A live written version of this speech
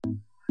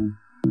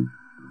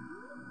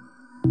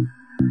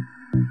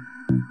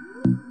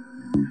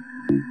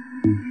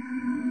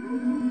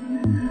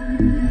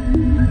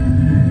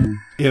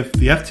If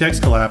the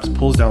FTX collapse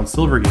pulls down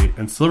Silvergate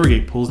and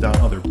Silvergate pulls down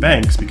other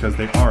banks because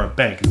they are a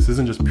bank, this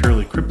isn't just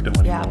purely crypto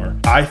anymore,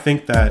 I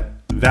think that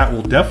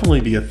will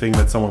definitely be a thing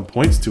that someone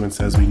points to and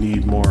says we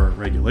need more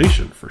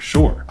regulation, for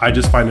sure. I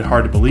just find it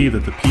hard to believe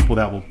that the people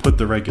that will put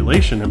the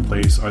regulation in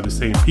place are the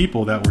same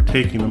people that were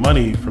taking the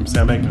money from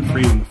Sam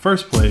Bankman-Fried in the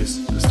first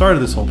place at the start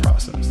of this whole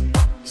process.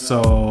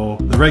 So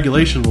the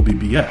regulation will be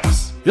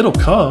BS. It'll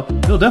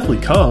definitely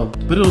come,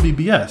 but it'll be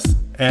BS.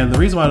 And the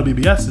reason why it'll be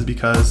BS is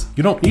because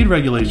you don't need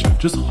regulation.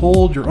 Just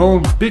hold your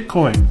own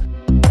Bitcoin.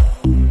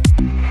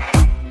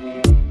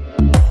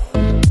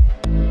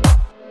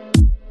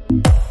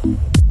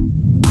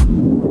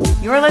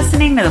 You're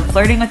listening to the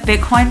Flirting with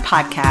Bitcoin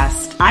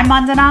podcast. I'm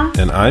Mandana.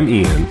 And I'm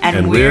Ian.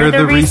 And we're the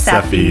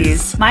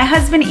Receffies. My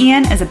husband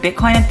Ian is a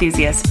Bitcoin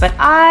enthusiast, but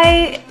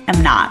I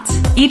am not.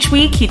 Each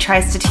week, he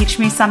tries to teach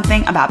me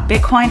something about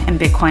Bitcoin and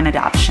Bitcoin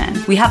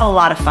adoption. We have a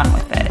lot of fun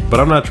with it. But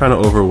I'm not trying to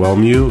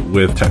overwhelm you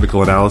with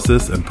technical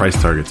analysis and price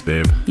targets,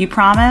 babe. You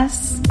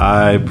promise?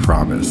 I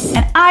promise.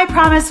 And I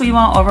promise we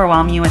won't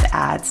overwhelm you with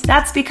ads.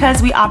 That's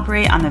because we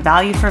operate on the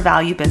value for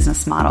value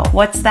business model.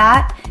 What's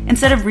that?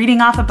 Instead of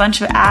reading off a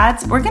bunch of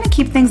ads, we're going to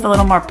keep things a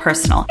little more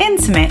personal,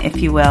 intimate, if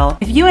you will.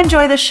 If you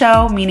enjoy the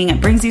show, meaning it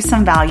brings you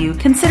some value,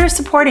 consider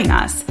supporting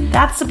us.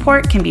 That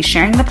support can be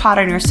sharing the pod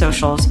on your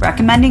socials,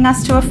 recommending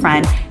us to a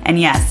friend, and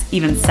yes,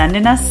 even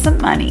sending us some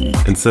money.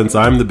 And since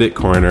I'm the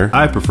Bitcoiner,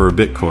 I prefer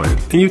Bitcoin.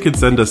 And you can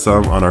send us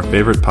some on our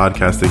favorite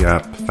podcasting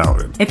app,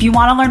 Fountain. If you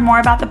want to learn more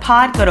about the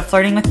pod, go to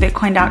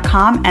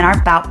flirtingwithbitcoin.com and our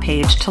About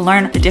page to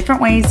learn the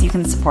different ways you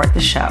can support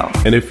the show.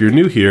 And if you're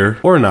new here,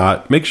 or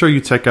not, make sure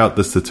you check out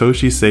the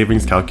Satoshi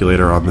Savings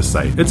Calculator on the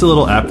site. It's a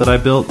little app that I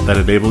built that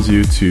enables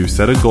you to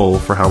set a goal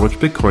for how much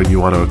Bitcoin you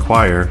want to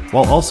acquire,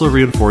 while also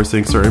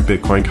reinforcing certain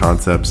Bitcoin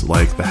concepts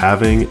like the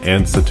halving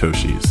and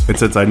Satoshis. And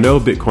since I know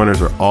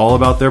Bitcoiners are all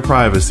about their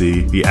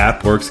privacy, the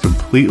app works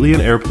completely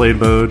in airplane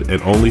mode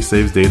and only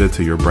saves data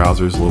to your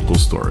browser's local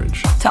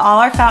storage. To all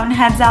our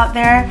Fountainheads out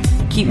there,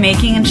 keep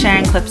making and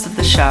sharing clips of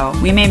the show.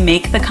 We may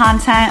make the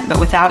content, but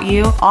without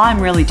you, all I'm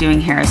really doing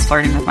here is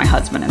flirting with my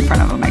husband in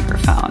front of a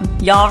microphone.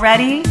 Y'all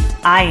ready?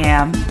 I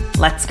am.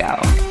 Let's go.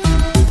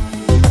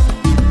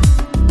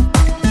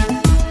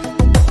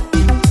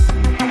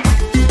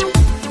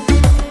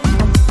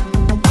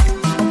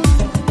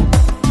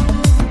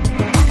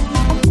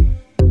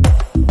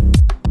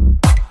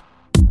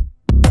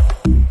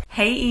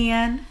 Hey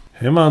Ian.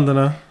 Hey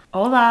Mandana.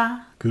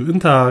 Hola. Guten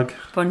Tag.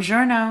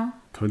 Buongiorno.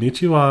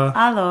 Konnichiwa.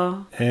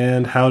 Hello.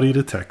 And howdy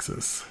to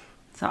Texas.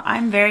 So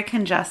I'm very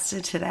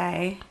congested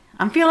today.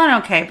 I'm feeling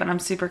okay, but I'm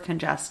super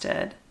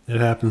congested. It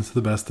happens to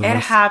the best of us. It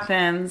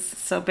happens,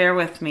 so bear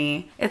with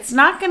me. It's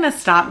not going to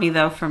stop me,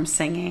 though, from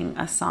singing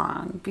a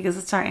song, because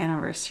it's our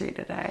anniversary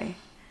today.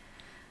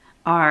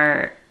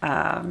 Our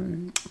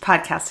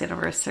podcast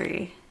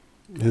anniversary.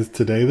 Is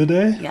today the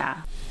day?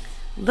 Yeah.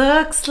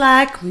 Looks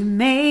like we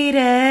made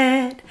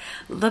it.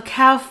 Look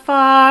how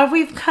far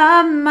we've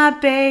come, my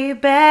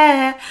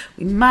baby.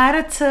 We might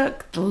have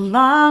took the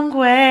long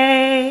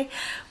way.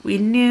 We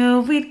knew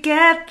we'd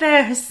get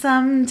there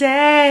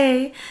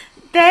someday.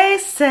 They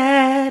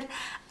said,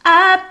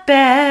 I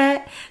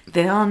bet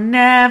they'll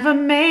never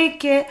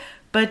make it.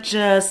 But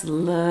just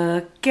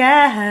look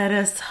at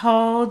us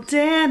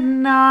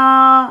holding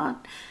on.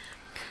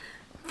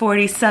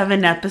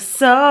 47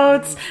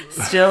 episodes,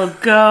 still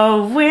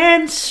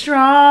going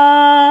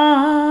strong.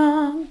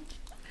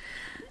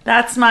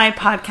 That's my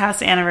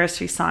podcast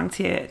anniversary song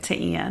to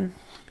Ian.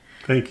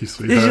 Thank you,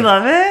 sweetheart. Did you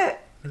love it?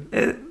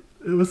 It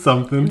was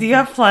something. Do you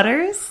have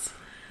flutters?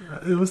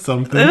 It was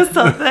something. It was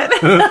something.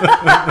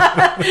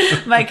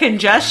 My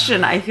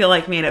congestion, I feel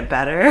like, made it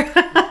better.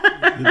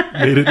 It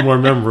made it more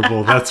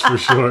memorable, that's for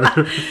sure.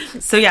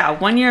 So yeah,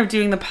 1 year of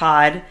doing the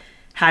pod,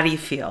 how do you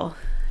feel?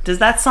 Does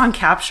that song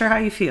capture how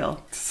you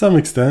feel? To some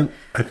extent,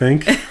 I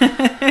think.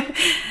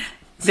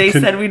 They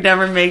said we'd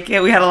never make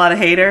it. We had a lot of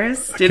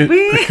haters. Did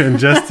we? A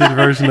congested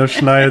version of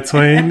Shania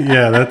Twain.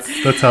 Yeah,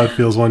 that's how it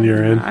feels 1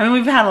 year in. I mean,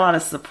 we've had a lot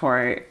of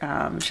support.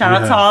 Shout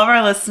out to all of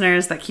our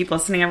listeners that keep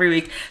listening every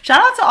week.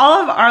 Shout out to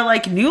all of our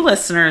new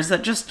listeners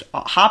that just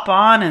hop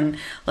on and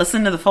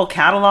listen to the full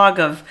catalog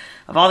of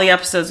all the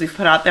episodes we've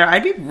put out there.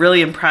 I'd be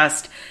really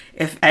impressed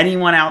if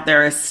anyone out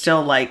there is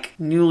still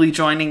newly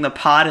joining the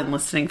pod and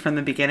listening from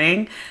the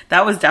beginning.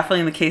 That was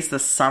definitely the case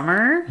this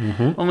summer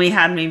when we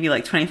had maybe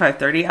 25,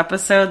 30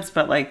 episodes,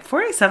 but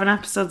 47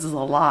 episodes is a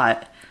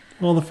lot.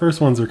 Well, the first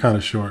ones are kind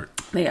of short.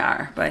 They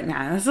are, but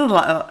yeah, this is a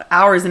lot,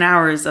 hours and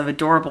hours of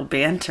adorable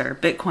banter,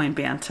 Bitcoin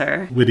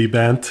banter. Witty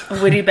bant.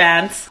 Witty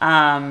bant.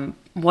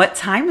 What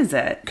time is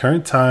it?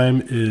 Current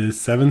time is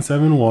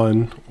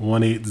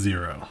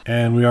 771-180.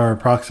 And we are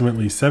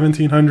approximately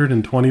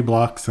 1,720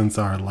 blocks since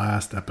our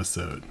last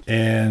episode.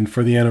 And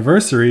for the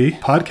anniversary,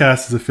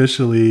 podcast is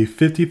officially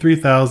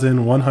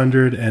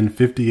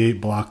 53,158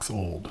 blocks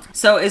old.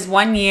 So is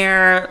 1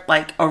 year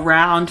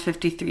around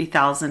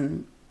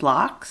 53,000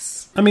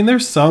 blocks? I mean,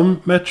 there's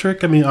some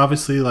metric. I mean,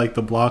 obviously, like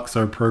the blocks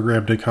are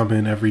programmed to come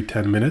in every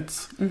 10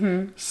 minutes.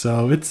 Mm-hmm.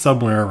 So it's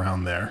somewhere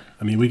around there.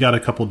 I mean, we got a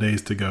couple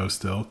days to go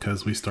still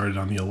because we started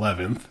on the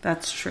 11th.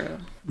 That's true.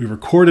 We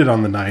recorded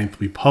on the 9th.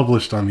 We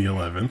published on the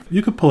 11th.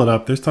 You could pull it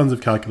up. There's tons of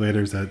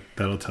calculators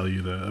that'll tell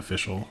you the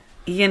official.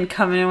 Ian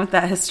coming in with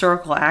that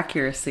historical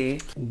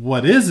accuracy.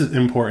 What is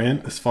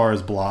important as far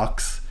as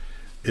blocks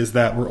is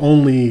that we're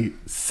only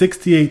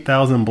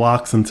 68,000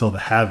 blocks until the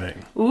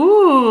halving.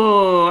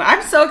 Ooh,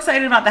 I'm so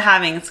excited about the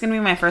halving. It's going to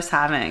be my first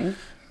halving.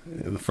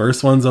 The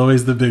first one's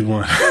always the big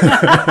one.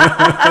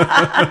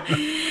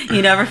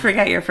 You never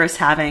forget your first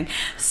halving.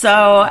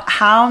 So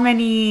how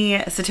many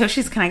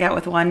Satoshis can I get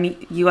with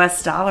 $1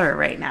 US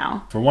right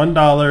now? For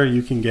 $1,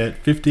 you can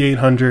get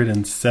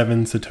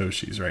 5,807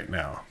 Satoshis right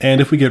now.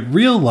 And if we get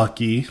real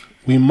lucky,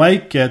 we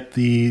might get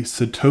the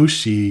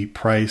Satoshi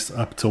price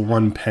up to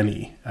 1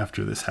 penny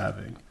after this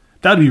halving.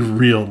 That'd be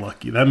real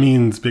lucky. That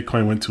means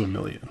Bitcoin went to $1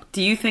 million.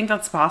 Do you think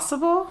that's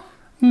possible?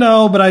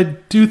 No, but I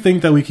do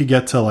think that we could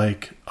get to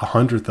like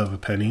 1/100 of a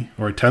penny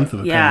or 1/10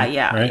 of a penny.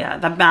 Yeah.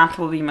 The math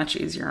will be much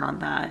easier on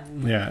that.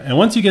 Yeah, and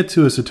once you get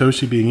to a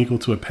Satoshi being equal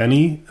to a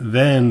penny,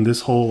 then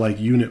this whole like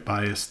unit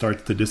bias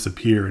starts to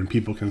disappear and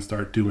people can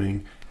start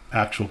doing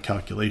actual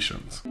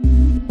calculations.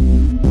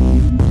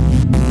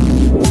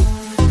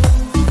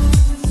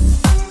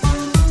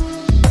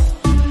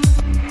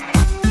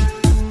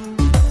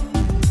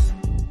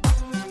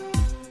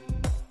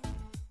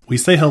 We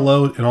say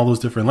hello in all those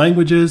different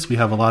languages. We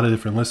have a lot of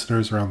different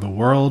listeners around the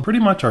world. Pretty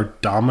much our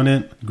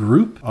dominant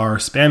group are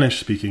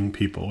Spanish-speaking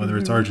people, whether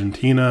it's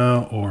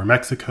Argentina or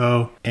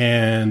Mexico.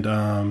 And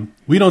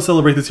we don't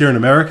celebrate this here in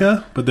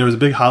America, but there was a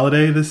big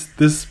holiday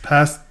this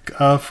past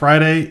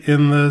Friday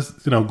in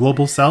the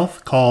global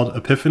South called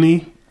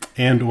Epiphany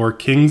and or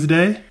King's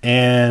Day.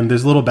 And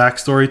there's a little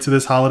backstory to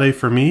this holiday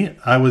for me.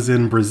 I was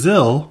in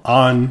Brazil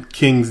on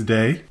King's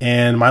Day,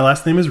 and my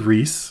last name is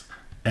Reese,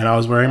 and I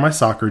was wearing my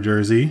soccer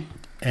jersey.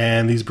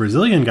 And these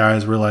Brazilian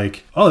guys were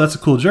like, oh, that's a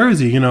cool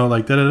jersey,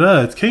 like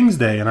da-da-da, it's King's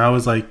Day. And I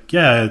was like,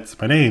 yeah, it's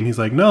my name. He's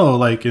like, no,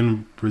 like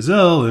in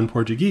Brazil, in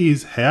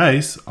Portuguese,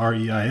 reis,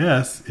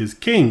 R-E-I-S, is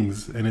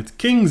kings, and it's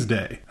King's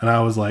Day. And I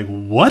was like,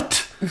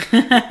 what?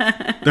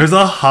 There's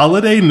a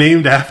holiday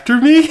named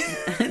after me?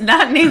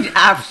 Not named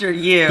after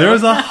you.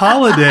 There's a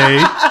holiday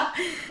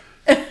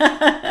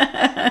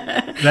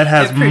that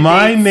has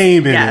my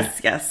name in it.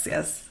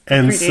 Yes.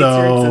 And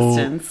so your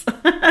existence.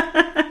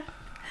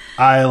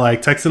 I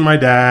texted my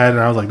dad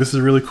and I was like, this is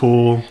really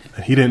cool.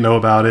 And he didn't know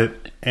about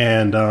it.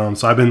 And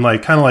so I've been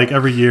kind of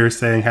every year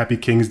saying Happy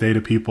King's Day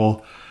to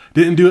people.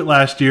 Didn't do it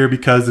last year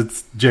because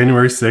it's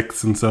January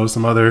 6th. And so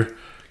some other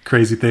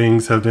crazy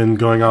things have been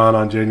going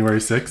on January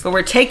 6th. But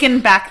we're taking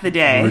back the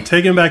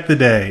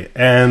day.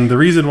 And the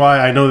reason why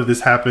I know that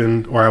this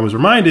happened, or I was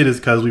reminded, is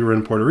because we were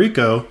in Puerto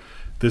Rico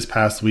this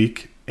past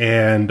week.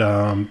 And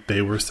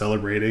they were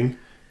celebrating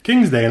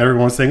King's Day, and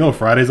everyone's saying, oh,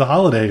 Friday's a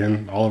holiday,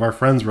 and all of our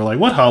friends were like,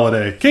 what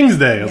holiday? King's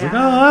Day. I was like,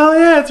 oh,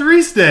 yeah, it's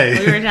Reese Day.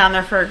 We were down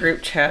there for a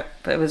group trip,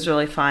 but it was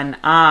really fun.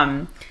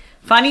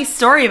 Funny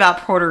story about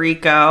Puerto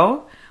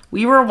Rico.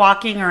 We were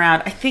walking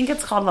around, I think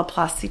it's called La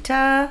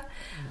Placita.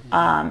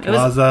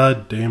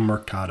 Plaza de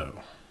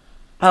Mercado.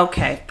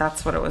 Okay,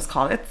 that's what it was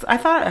called. I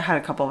thought it had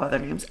a couple of other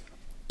names.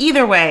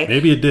 Either way.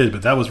 Maybe it did,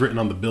 but that was written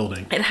on the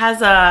building. It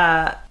has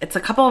it's a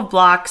couple of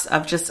blocks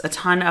of just a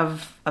ton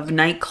of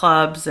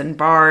nightclubs and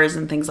bars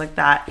and things like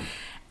that.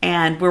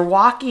 And we're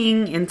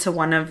walking into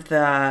one of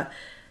the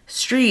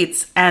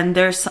streets and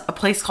there's a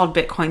place called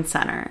Bitcoin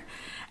Center.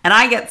 And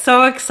I get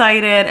so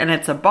excited, and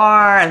it's a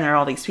bar, and there are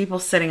all these people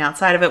sitting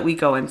outside of it. We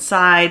go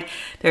inside.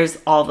 There's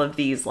all of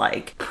these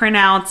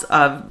printouts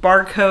of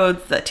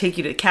barcodes that take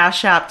you to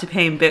Cash App to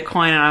pay in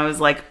Bitcoin. And I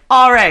was like,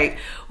 all right,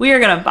 we are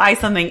going to buy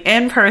something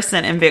in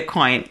person in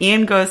Bitcoin.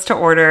 Ian goes to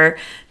order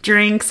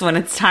drinks. When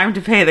it's time to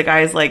pay, the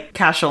guy's like,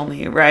 cash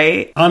only,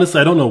 right? Honestly,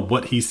 I don't know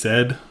what he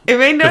said. It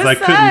made no sense.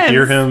 Because I couldn't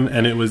hear him,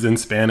 and it was in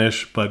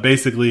Spanish. But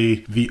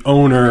basically, the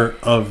owner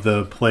of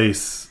the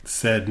place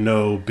said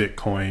no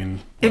Bitcoin.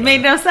 It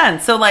made no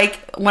sense. So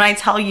when I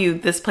tell you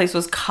this place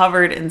was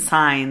covered in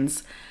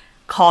signs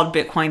called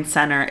Bitcoin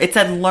Center, it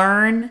said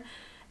learn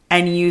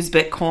and use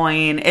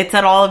Bitcoin. It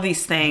said all of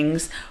these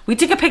things. We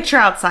took a picture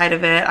outside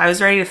of it. I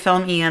was ready to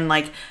film Ian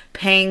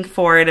paying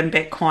for it in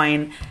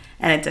Bitcoin,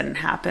 and it didn't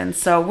happen.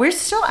 So we're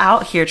still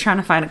out here trying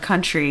to find a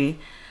country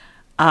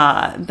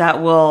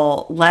that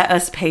will let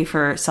us pay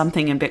for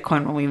something in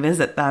Bitcoin when we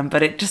visit them,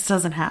 but it just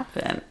doesn't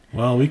happen.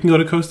 Well, we can go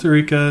to Costa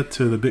Rica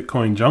to the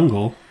Bitcoin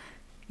jungle.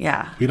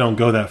 Yeah. We don't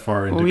go that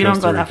far into Costa Rica. We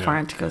don't go that far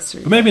into Costa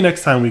Rica. But maybe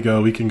next time we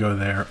go, we can go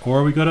there.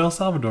 Or we go to El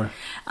Salvador.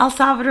 El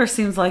Salvador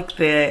seems like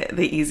the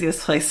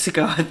easiest place to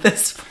go at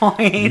this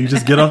point. You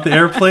just get off the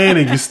airplane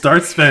and you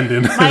start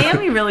spending.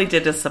 Miami really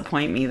did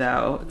disappoint me,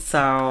 though. So,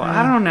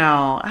 I don't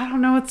know. I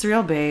don't know what's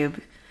real, babe.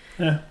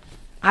 Yeah.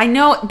 I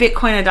know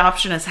Bitcoin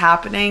adoption is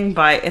happening,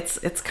 but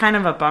it's kind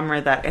of a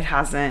bummer that it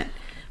hasn't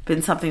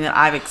been something that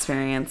I've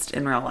experienced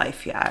in real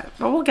life yet,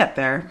 but we'll get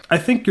there. I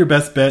think your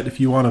best bet if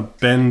you want to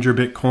bend your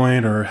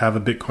Bitcoin or have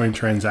a Bitcoin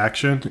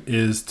transaction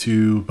is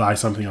to buy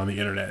something on the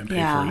internet and pay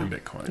for it in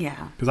Bitcoin.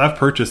 Yeah. Because I've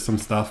purchased some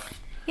stuff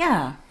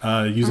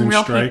using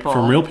real Strike people.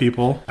 from real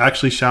people.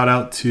 Actually, shout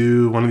out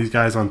to one of these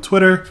guys on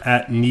Twitter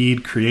at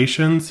Need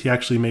Creations. He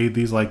actually made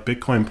these like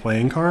Bitcoin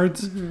playing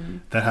cards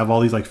that have all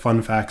these like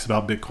fun facts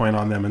about Bitcoin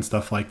on them and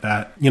stuff like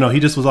that. You know,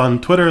 he just was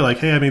on Twitter like,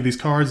 hey, I made these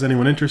cards.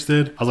 Anyone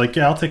interested? I was like,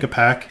 yeah, I'll take a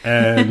pack.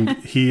 And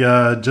he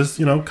just,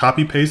 you know,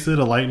 copy pasted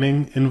a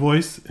Lightning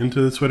invoice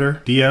into the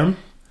Twitter DM.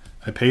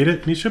 I paid it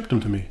and he shipped them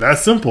to me.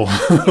 That's simple,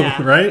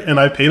 right? And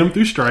I paid them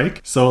through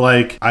Strike. So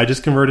like I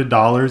just converted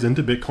dollars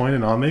into Bitcoin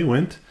and on they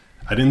went.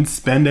 I didn't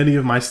spend any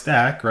of my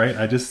stack, right?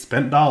 I just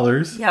spent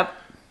dollars. Yep.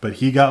 But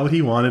he got what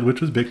he wanted, which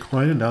was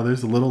Bitcoin, and now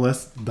there's a little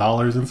less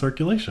dollars in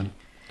circulation.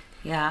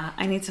 Yeah,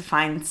 I need to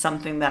find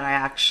something that I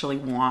actually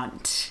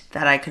want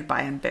that I could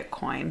buy in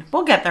Bitcoin.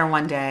 We'll get there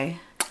one day.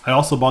 I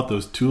also bought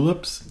those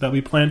tulips that we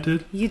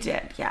planted. You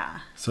did, yeah.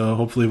 So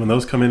hopefully when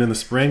those come in the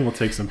spring, we'll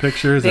take some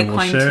pictures and we'll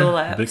share.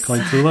 Tulips.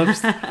 Bitcoin tulips.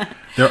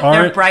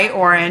 They're bright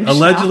orange.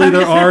 Allegedly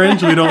they're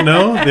orange. We don't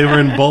know. They were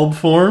in bulb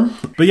form.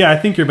 But yeah, I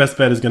think your best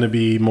bet is going to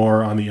be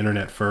more on the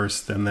internet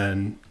first and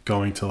then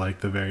going to like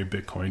the very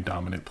Bitcoin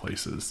dominant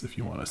places if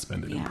you want to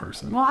spend it in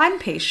person. Well, I'm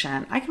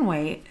patient. I can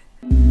wait.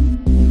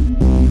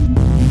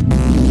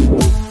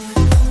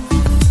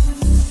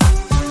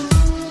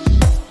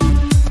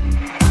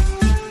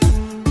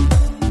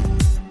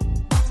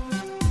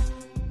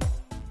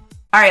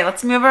 All right,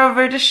 let's move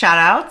over to shout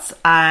outs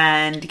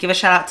and give a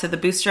shout out to the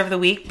booster of the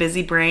week,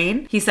 Busy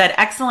Brain. He said,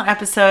 excellent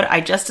episode.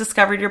 I just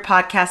discovered your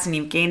podcast and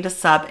you've gained a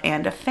sub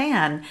and a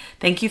fan.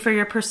 Thank you for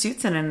your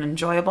pursuits and an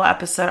enjoyable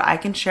episode I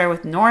can share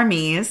with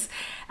normies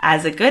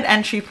as a good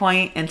entry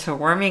point into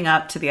warming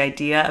up to the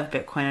idea of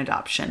Bitcoin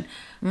adoption.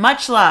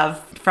 Much love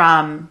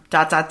from ...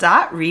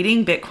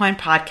 reading Bitcoin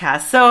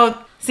podcast.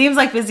 So seems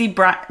like Busy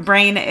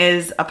Brain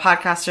is a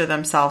podcaster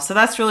themselves. So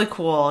that's really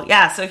cool.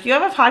 Yeah. So if you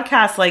have a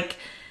podcast, like,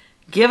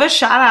 give a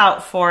shout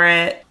out for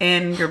it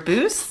in your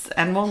boosts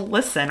and we'll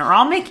listen. Or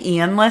I'll make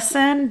Ian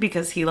listen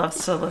because he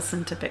loves to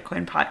listen to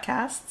Bitcoin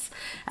podcasts.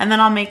 And then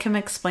I'll make him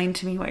explain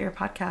to me what your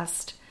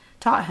podcast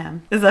taught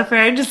him. Is that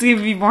fair? Just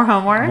give you more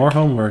homework? More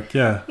homework,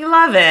 yeah. You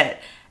love it.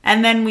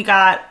 And then we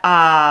got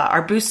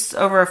our boosts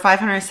over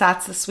 500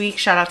 sats this week.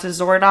 Shout out to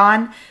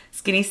Zordon,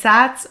 Skinny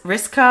Sats,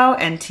 Risco,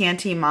 and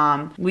TNT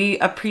Mom. We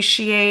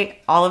appreciate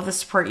all of the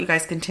support you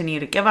guys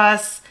continue to give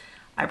us.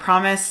 I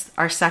promise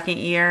our second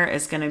year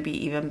is going to be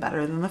even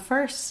better than the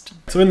first.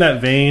 So in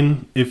that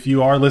vein, if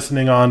you are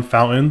listening on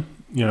Fountain,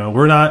 you know,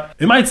 we're not,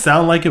 it might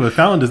sound like it, but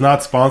Fountain does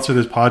not sponsor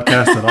this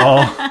podcast at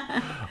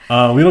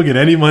all. We don't get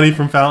any money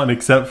from Fountain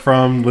except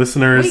from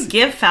listeners. We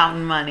give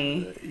Fountain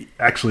money.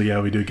 Actually,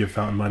 yeah, we do give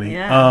Fountain money.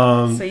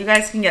 Yeah. So you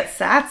guys can get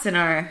sats in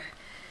our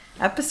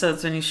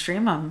episodes when you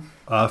stream them.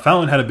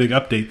 Fountain had a big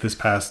update this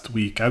past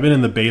week. I've been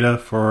in the beta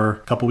for a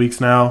couple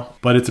weeks now,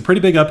 but it's a pretty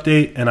big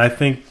update, and I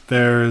think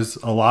there's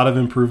a lot of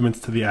improvements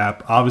to the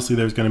app. Obviously,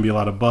 there's going to be a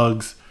lot of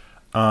bugs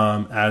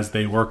as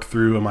they work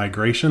through a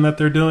migration that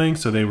they're doing.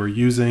 So they were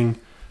using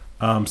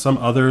some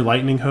other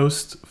Lightning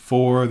host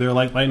for their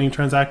Lightning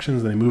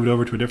transactions, and they moved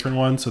over to a different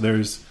one. So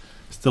there's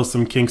still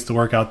some kinks to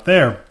work out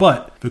there.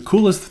 But the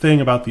coolest thing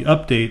about the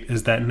update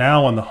is that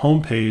now on the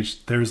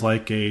homepage, there's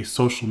like a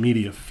social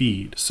media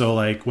feed. So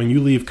like when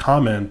you leave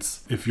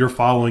comments, if you're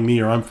following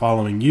me or I'm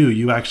following you,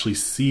 you actually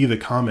see the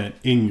comment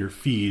in your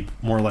feed,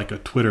 more like a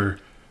Twitter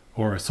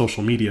or a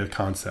social media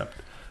concept.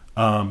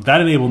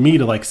 That enabled me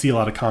to like see a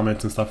lot of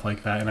comments and stuff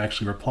like that and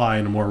actually reply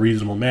in a more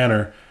reasonable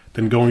manner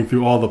than going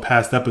through all the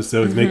past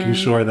episodes, making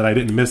sure that I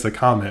didn't miss a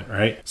comment,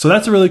 right? So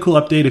that's a really cool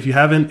update. If you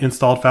haven't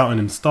installed Fountain,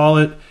 install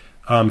it.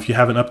 If you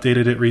haven't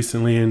updated it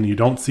recently and you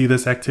don't see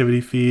this activity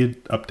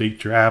feed,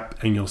 update your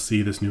app and you'll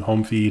see this new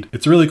home feed.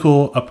 It's a really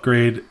cool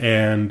upgrade.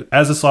 And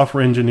as a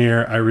software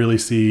engineer, I really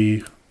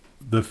see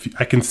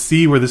I can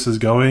see where this is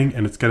going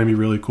and it's going to be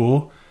really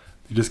cool.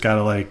 You just got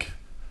to like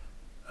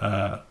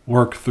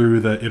work through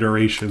the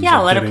iterations. Yeah,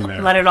 of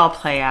let it all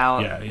play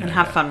out and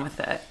have fun with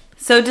it.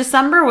 So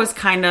December was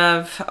kind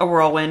of a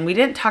whirlwind. We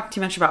didn't talk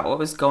too much about what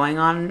was going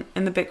on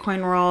in the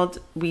Bitcoin world.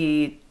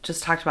 We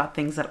just talked about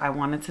things that I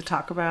wanted to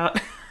talk about.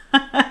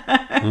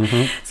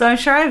 So I'm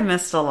sure I've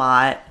missed a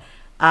lot.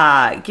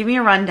 Give me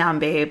a rundown,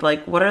 babe.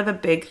 Like, what are the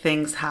big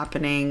things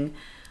happening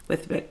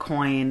with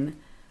Bitcoin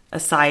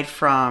aside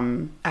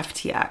from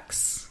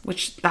FTX,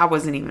 which that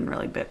wasn't even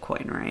really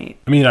Bitcoin, right?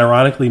 I mean,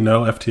 ironically,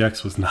 no,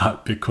 FTX was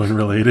not Bitcoin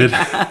related,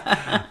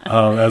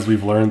 as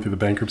we've learned through the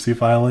bankruptcy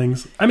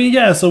filings. I mean,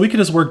 yeah, so we could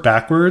just work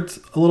backwards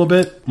a little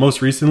bit.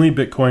 Most recently,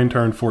 Bitcoin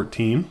turned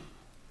 14.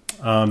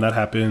 That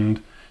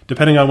happened,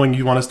 depending on when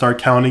you want to start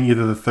counting,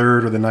 either the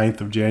 3rd or the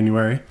 9th of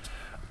January.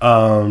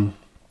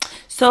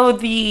 So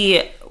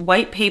the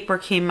white paper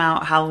came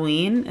out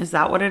Halloween. Is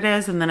that what it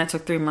is? And then it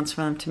took 3 months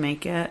for them to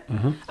make it.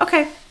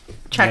 Okay.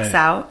 Checks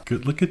out.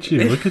 Good. Look at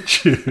you. Look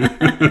at you.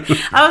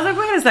 I was like,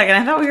 wait a second.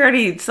 I thought we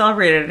already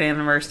celebrated an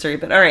anniversary.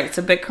 But all right.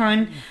 So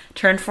Bitcoin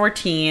turned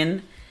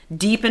 14,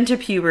 deep into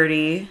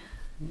puberty.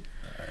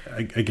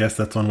 I guess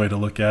that's one way to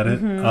look at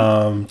it.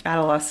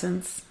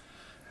 Adolescence.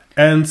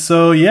 And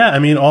so, yeah, I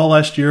mean, all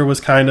last year was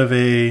kind of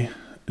a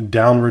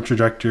downward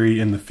trajectory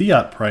in the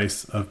fiat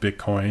price of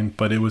Bitcoin,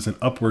 but it was an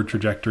upward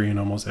trajectory in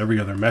almost every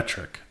other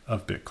metric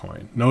of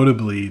Bitcoin,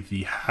 notably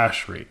the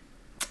hash rate.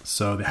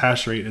 So the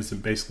hash rate is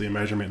basically a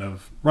measurement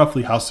of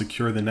roughly how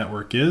secure the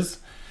network is.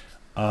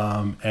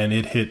 And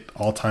it hit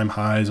all-time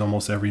highs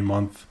almost every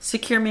month.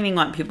 Secure meaning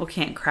what? People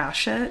can't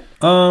crash it?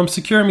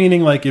 Secure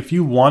meaning like if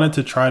you wanted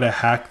to try to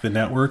hack the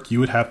network, you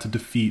would have to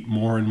defeat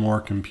more and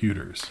more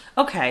computers.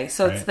 Okay,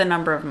 so it's the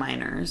number of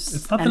miners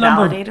it's not and the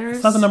number validators?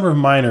 It's not the number of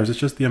miners. It's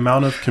just the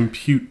amount of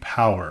compute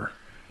power.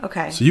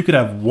 Okay. So you could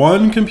have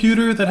one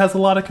computer that has a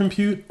lot of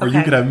compute, or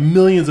you could have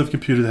millions of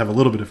computers that have a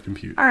little bit of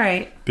compute. All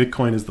right.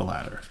 Bitcoin is the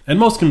latter. And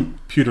most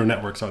computer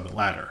networks are the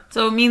latter.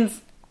 So it means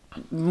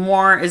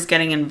more is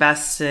getting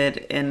invested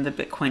in the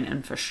Bitcoin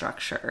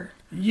infrastructure.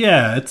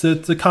 Yeah, it's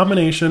a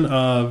combination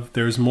of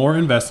there's more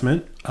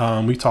investment.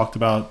 We talked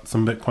about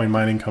some Bitcoin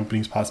mining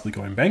companies possibly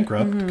going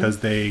bankrupt because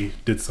they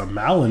did some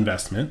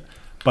malinvestment.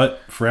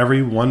 But for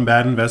every one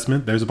bad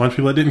investment, there's a bunch of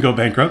people that didn't go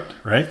bankrupt,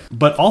 right?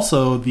 But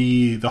also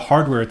the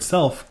hardware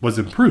itself was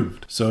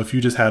improved. So if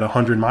you just had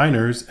 100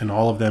 miners and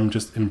all of them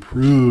just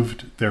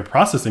improved their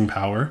processing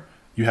power,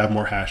 you have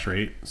more hash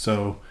rate.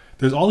 So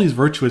there's all these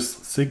virtuous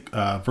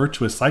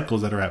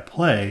cycles that are at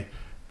play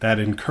that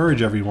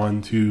encourage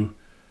everyone to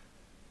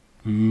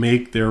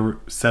make their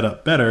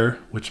setup better,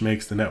 which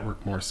makes the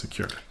network more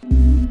secure.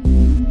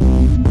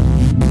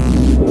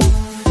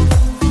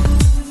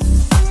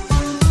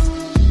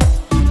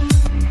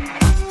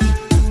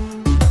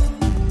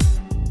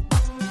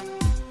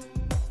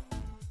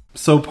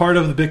 So part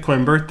of the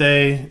Bitcoin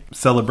birthday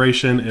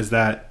celebration is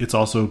that it's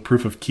also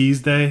Proof of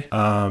Keys Day.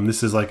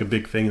 This is like a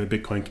big thing in the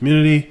Bitcoin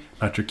community.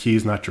 Not your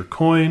keys, not your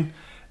coin.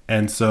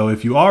 And so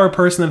if you are a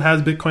person that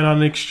has Bitcoin on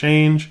an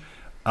exchange,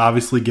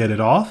 obviously get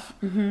it off.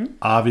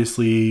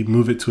 Obviously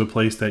move it to a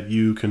place that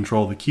you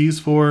control the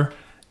keys for.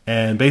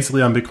 And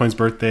basically on Bitcoin's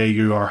birthday,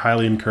 you are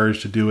highly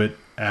encouraged to do it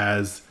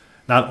as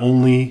not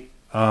only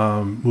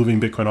moving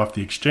Bitcoin off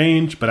the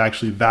exchange, but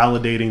actually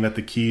validating that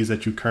the keys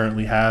that you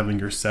currently have in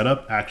your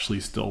setup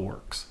actually still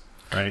works,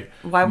 right?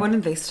 Why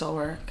wouldn't they still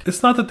work?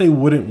 It's not that they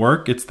wouldn't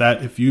work. It's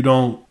that if you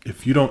don't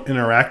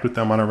interact with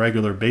them on a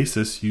regular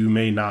basis, you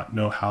may not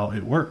know how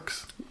it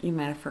works. You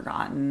might have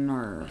forgotten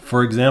or...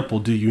 For example,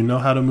 do you know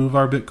how to move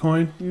our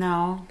Bitcoin?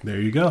 No.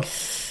 There you go.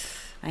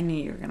 I knew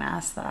you were going to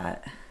ask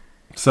that.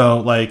 So,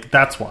 like,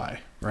 that's why,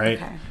 right?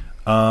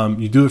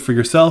 Okay. You do it for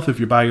yourself. If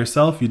you're by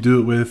yourself, you do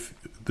it with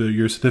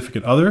your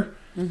significant other,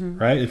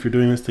 right? If you're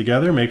doing this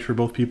together, make sure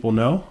both people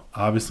know.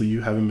 Obviously,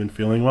 you haven't been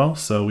feeling well,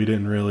 so we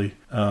didn't really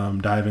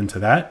dive into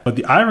that. But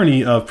the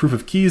irony of Proof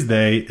of Keys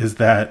Day is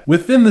that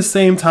within the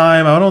same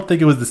time, I don't think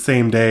it was the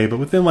same day, but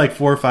within like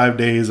 4 or 5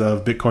 days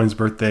of Bitcoin's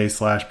birthday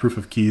 / Proof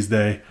of Keys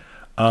Day,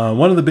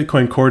 one of the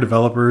Bitcoin core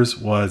developers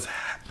was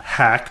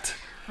hacked.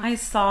 I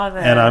saw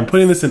that. And I'm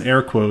putting this in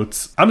air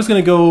quotes. I'm just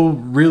going to go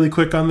really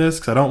quick on this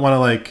because I don't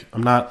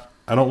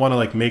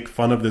want to make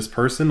fun of this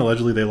person.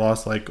 Allegedly, they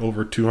lost like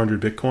over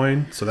 200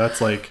 Bitcoin. So that's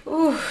like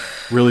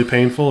really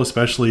painful,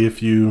 especially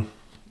if you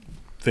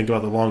think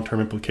about the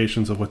long-term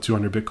implications of what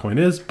 200 Bitcoin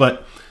is.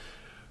 But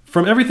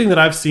from everything that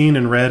I've seen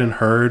and read and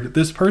heard,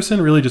 this person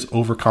really just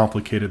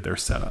overcomplicated their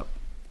setup.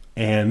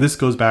 And this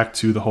goes back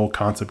to the whole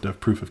concept of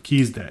Proof of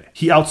Keys Day.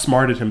 He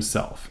outsmarted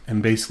himself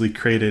and basically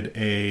created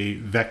a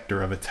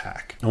vector of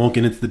attack. I won't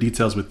get into the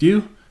details with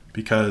you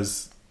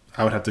because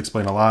I would have to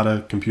explain a lot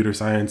of computer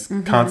science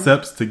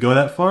concepts to go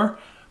that far.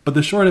 But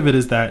the short of it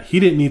is that he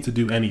didn't need to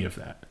do any of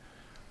that.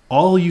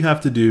 All you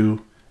have to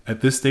do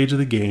at this stage of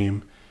the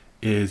game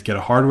is get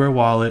a hardware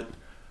wallet,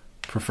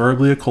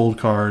 preferably a cold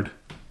card,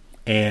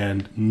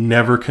 and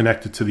never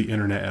connect it to the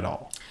internet at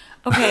all.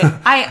 Okay,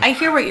 I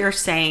hear what you're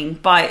saying,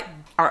 but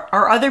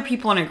are other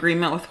people in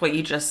agreement with what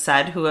you just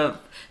said who have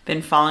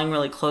been following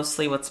really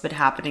closely what's been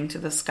happening to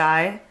this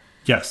guy?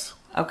 Yes.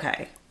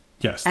 Okay.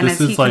 Yes. And has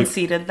he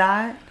conceded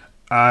that?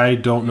 I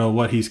don't know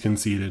what he's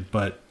conceded,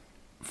 but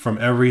from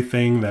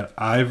everything that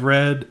I've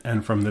read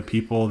and from the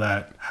people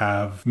that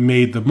have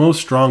made the most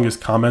strongest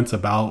comments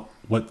about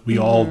what we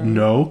all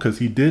know, because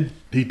he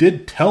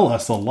did tell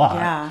us a lot.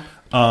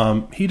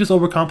 Yeah. He just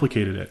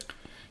overcomplicated it.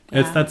 Yeah.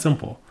 It's that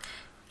simple.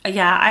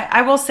 Yeah,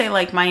 I will say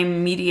like my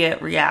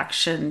immediate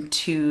reaction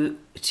to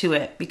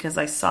it, because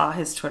I saw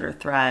his Twitter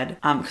thread.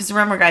 Because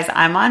remember, guys,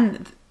 I'm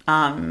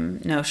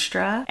on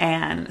Nostra,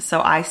 and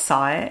so I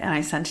saw it and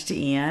I sent it to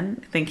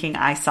Ian thinking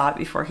I saw it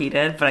before he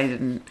did, but I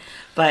didn't.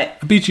 But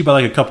I beat you by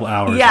like a couple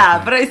hours.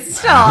 Yeah, but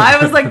I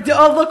was like,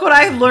 oh, look what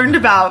I learned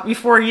about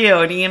before you.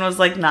 And Ian was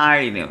like, nah, I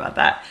already knew about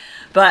that.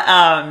 But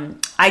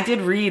I did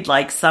read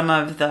like some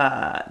of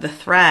the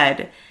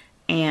thread,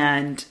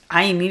 and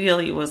I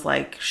immediately was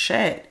like,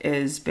 shit,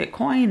 is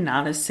Bitcoin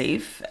not as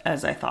safe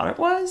as I thought it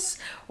was?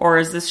 Or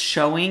is this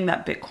showing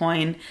that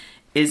Bitcoin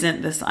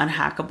isn't this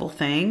unhackable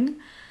thing?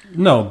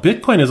 No,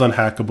 Bitcoin is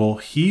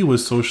unhackable. He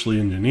was socially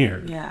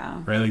engineered.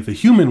 Yeah. Right? Like the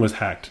human was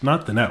hacked,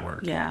 not the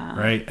network. Yeah.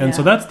 Right? And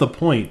so that's the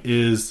point,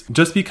 is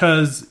just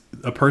because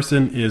a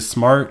person is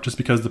smart, just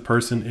because the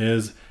person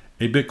is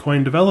a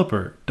Bitcoin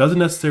developer, doesn't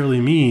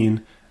necessarily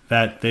mean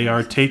that they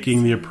are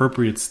taking the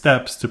appropriate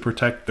steps to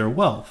protect their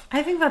wealth.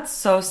 I think that's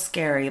so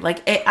scary.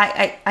 Like,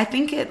 I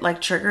think it like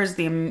triggers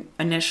the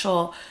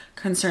initial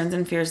concerns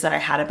and fears that I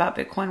had about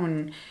Bitcoin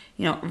when,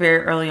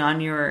 very early on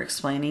you were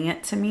explaining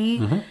it to me.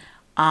 Mm-hmm.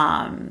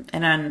 And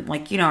then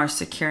like, our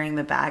Securing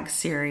the Bag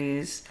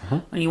series,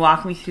 when you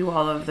walk me through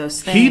all of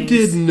those things. He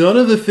did none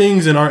of the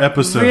things in our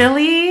episode.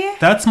 Really?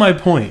 That's my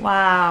point.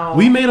 Wow.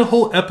 We made a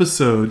whole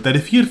episode that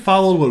if he had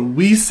followed what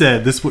we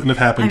said, this wouldn't have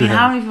happened to him.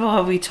 How many people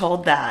have we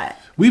told that?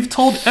 We've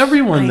told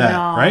everyone that,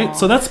 know. right?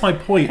 So that's my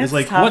point. It's is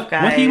like tough,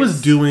 what he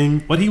was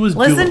doing,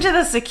 Listen to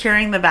the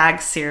Securing the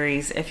Bag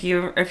series. If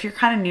you're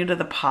kind of new to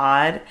the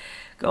pod,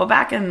 go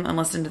back and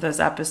listen to those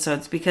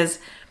episodes, because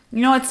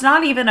it's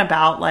not even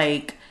about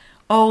like,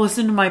 oh,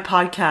 listen to my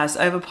podcast.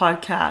 I have a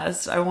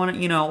podcast. I want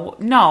to,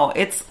 no,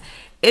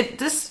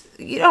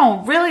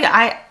 really,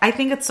 I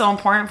think it's so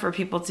important for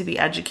people to be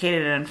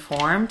educated and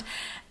informed.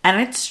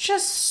 And it's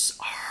just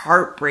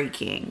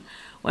heartbreaking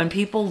when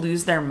people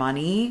lose their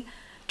money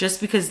just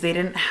because they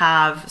didn't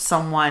have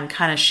someone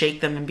kind of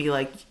shake them and be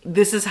like,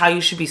 this is how you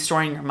should be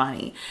storing your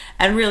money.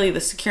 And really, the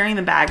Securing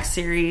the Bag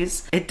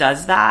series, it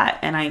does that.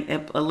 And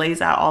it lays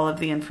out all of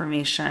the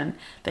information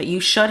that you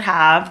should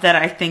have, that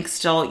I think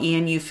still,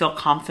 Ian, you feel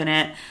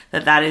confident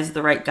that is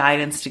the right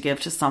guidance to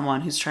give to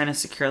someone who's trying to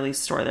securely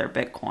store their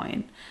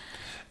Bitcoin.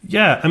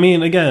 Yeah, I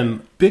mean,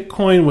 again,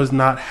 Bitcoin was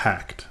not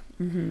hacked.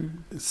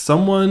 Mm-hmm.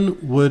 Someone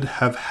would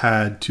have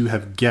had to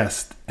have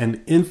guessed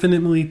an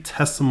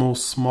infinitesimal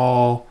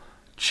small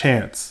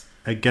chance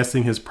at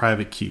guessing his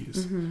private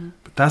keys. Mm-hmm.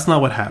 But that's not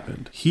what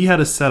happened. He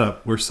had a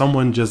setup where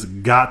someone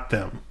just got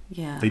them.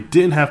 Yeah. They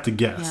didn't have to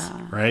guess,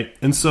 right?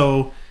 And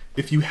so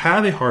if you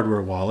have a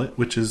hardware wallet,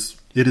 it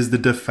is the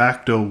de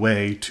facto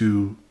way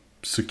to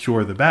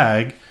secure the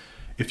bag.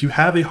 If you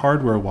have a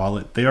hardware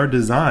wallet, they are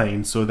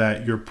designed so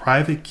that your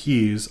private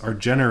keys are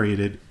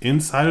generated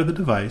inside of the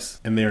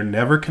device, and they are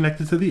never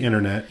connected to the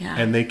internet,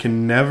 and they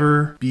can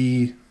never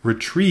be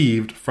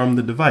retrieved from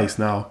the device.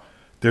 Now,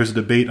 there's a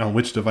debate on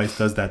which device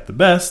does that the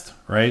best,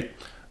 right?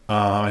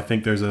 I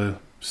think there's a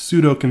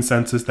pseudo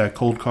consensus that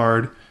Cold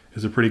Card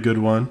is a pretty good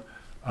one.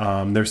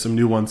 There's some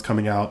new ones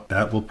coming out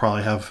that will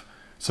probably have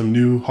some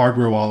new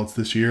hardware wallets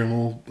this year, and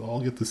we'll all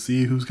get to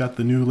see who's got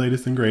the new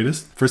latest and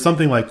greatest. For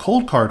something like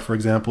Cold Card, for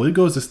example, it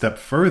goes a step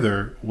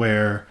further,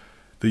 where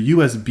the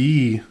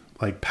USB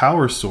like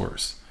power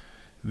source,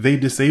 they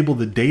disable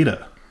the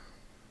data.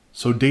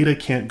 So data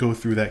can't go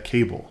through that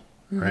cable.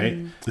 Right?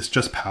 It's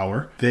just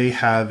power. They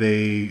have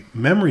a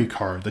memory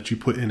card that you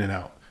put in and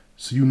out.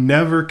 So you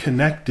never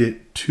connect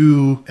it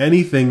to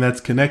anything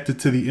that's connected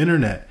to the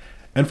internet.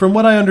 And from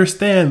what I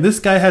understand, this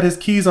guy had his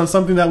keys on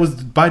something that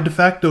was by de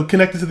facto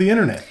connected to the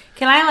internet.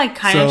 Can I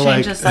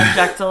change the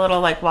subject a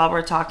little, like, while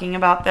we're talking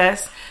about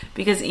this?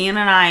 Because Ian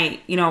and I,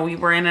 we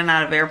were in and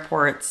out of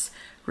airports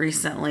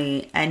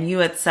recently, and you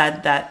had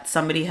said that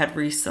somebody had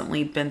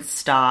recently been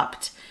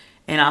stopped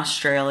in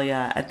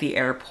Australia at the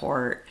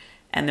airport,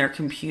 and their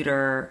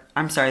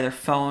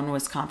phone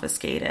was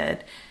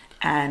confiscated,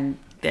 and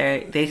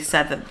they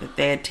said that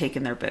they had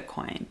taken their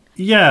Bitcoin.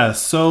 Yeah,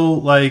 so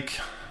like...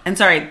 And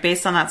sorry,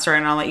 based on that story,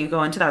 and I'll let you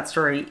go into that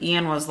story,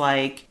 Ian was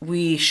like,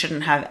 we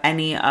shouldn't have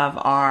any of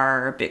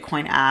our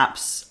Bitcoin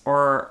apps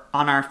or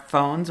on our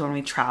phones when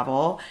we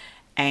travel,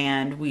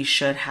 and we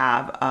should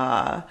have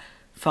a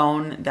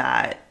phone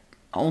that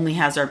only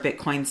has our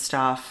Bitcoin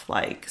stuff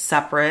like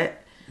separate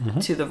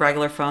to the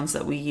regular phones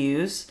that we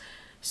use,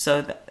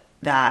 so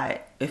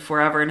that if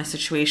we're ever in a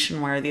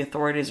situation where the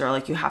authorities are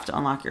like, you have to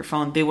unlock your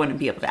phone, they wouldn't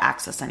be able to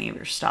access any of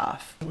your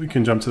stuff. We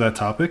can jump to that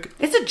topic.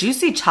 It's a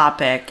juicy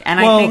topic. And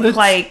I think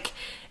like,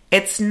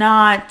 it's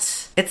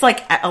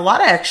like a lot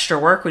of extra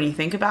work when you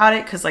think about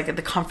it. Cause like at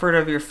the comfort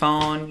of your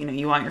phone,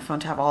 you want your phone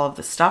to have all of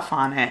the stuff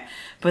on it.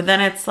 But then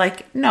it's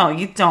like, no,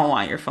 you don't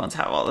want your phone to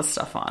have all the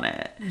stuff on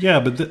it. Yeah.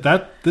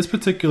 But this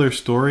particular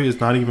story is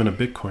not even a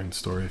Bitcoin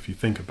story if you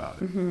think about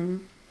it. Mm-hmm.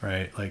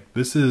 Right? Like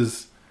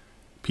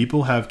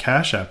people have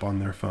Cash App on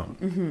their phone.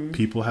 Mm-hmm.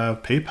 People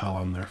have PayPal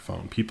on their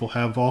phone. People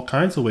have all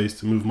kinds of ways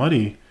to move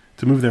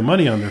their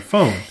money on their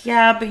phone.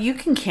 Yeah, but you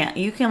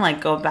can like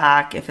go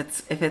back if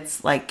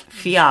it's like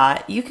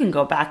fiat, you can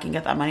go back and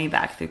get that money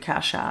back through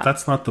Cash App.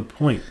 That's not the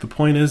point. The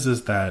point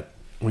is that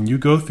when you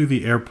go through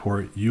the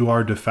airport, you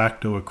are de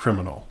facto a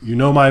criminal. You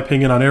know my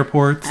opinion on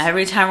airports.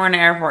 Every time we're in an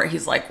airport,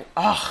 he's like,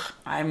 ugh,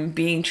 I'm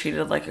being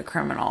treated like a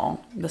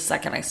criminal the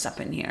second I step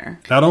in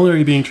here. Not only are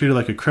you being treated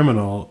like a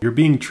criminal, you're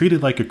being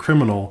treated like a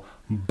criminal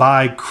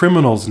by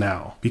criminals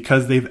now,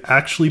 because they've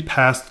actually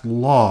passed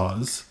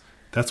laws.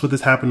 That's what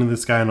happened to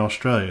this guy in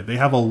Australia. They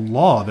have a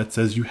law that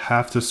says you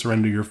have to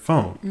surrender your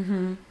phone.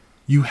 Mm-hmm.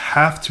 You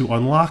have to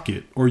unlock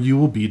it or you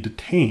will be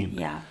detained.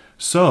 Yeah.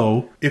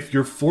 So if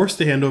you're forced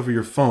to hand over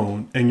your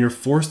phone and you're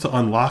forced to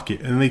unlock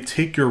it and they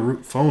take your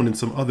phone in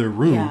some other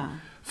room,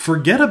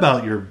 forget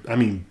about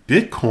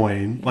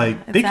Bitcoin.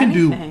 Like they can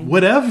do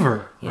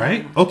whatever,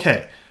 right?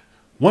 Okay.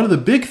 one of the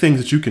big things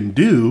that you can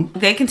do...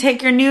 They can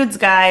take your nudes,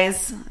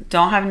 guys.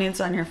 Don't have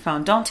nudes on your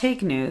phone. Don't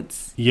take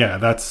nudes. Yeah,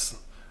 it's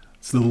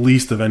the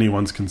least of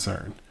anyone's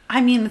concern. I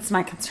mean, it's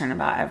my concern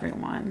about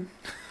everyone.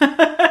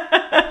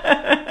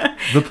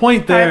 The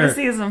point there...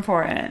 Privacy is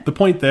important. The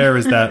point there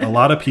is that a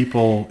lot of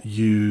people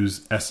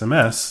use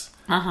SMS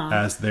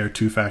as their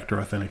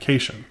two-factor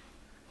authentication.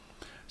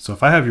 So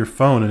if I have your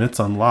phone and it's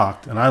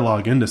unlocked and I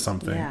log into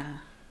something,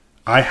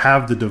 I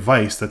have the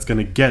device that's going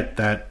to get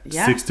that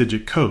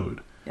 6-digit code.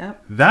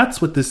 Yep.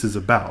 That's what this is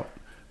about.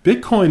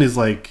 Bitcoin is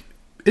like,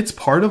 it's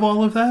part of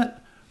all of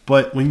that.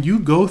 But when you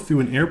go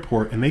through an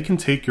airport and they can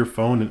take your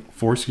phone and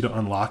force you to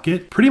unlock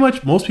it, pretty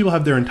much most people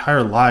have their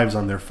entire lives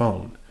on their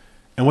phone.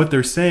 And what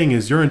they're saying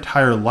is your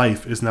entire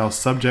life is now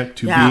subject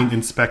to being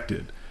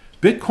inspected.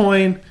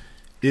 Bitcoin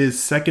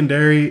is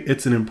secondary.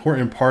 It's an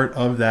important part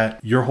of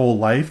that, your whole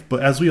life.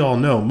 But as we all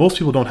know, most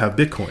people don't have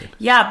Bitcoin.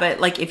 Yeah,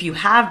 but like if you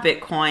have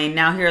Bitcoin,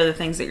 now here are the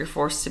things that you're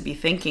forced to be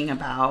thinking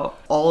about.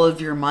 All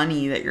of your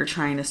money that you're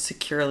trying to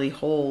securely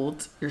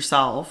hold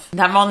yourself.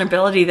 That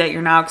vulnerability that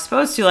you're now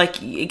exposed to,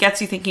 like it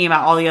gets you thinking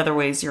about all the other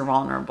ways you're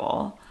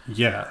vulnerable.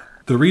 Yeah.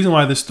 The reason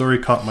why this story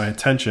caught my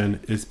attention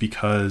is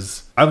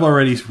because I've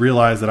already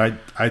realized that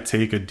I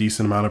take a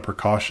decent amount of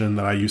precaution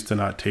that I used to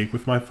not take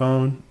with my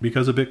phone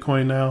because of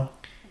Bitcoin now.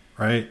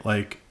 Right?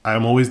 Like,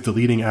 I'm always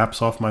deleting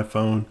apps off my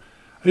phone.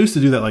 I used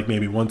to do that like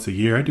maybe once a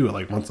year. I do it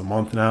like once a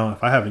month now.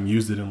 If I haven't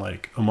used it in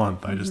like a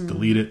month, I just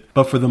delete it.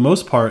 But for the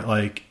most part,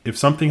 like if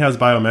something has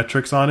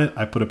biometrics on it,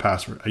 I put a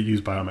password. I use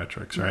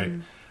biometrics, right?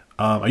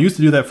 I used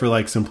to do that for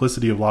like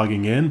simplicity of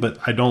logging in, but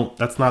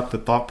that's not the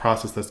thought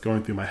process that's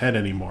going through my head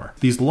anymore.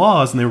 These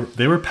laws, and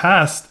they were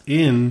passed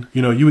in,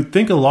 you would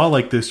think a law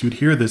like this, you'd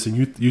hear this and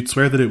you'd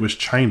swear that it was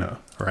China,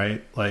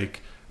 right?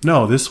 Like,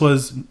 no, this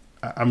was,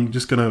 I'm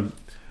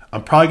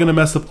probably going to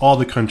mess up all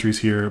the countries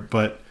here,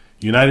 but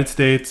United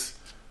States,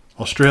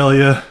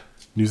 Australia,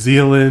 New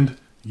Zealand,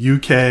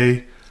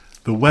 UK,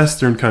 the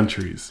Western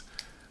countries,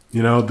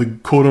 the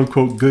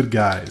quote-unquote good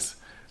guys.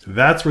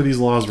 That's where these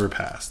laws were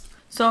passed.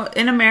 So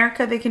in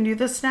America, they can do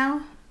this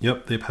now?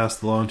 Yep, they passed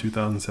the law in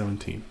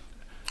 2017.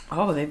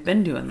 Oh, they've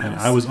been doing this. And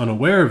I was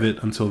unaware of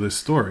it until this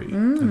story.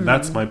 And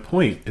that's my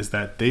point, is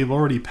that they've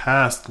already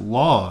passed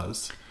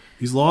laws.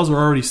 These laws are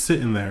already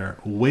sitting there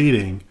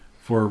waiting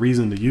for a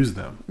reason to use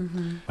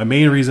them. My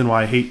main reason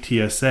why I hate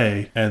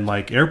TSA and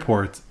like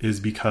airports is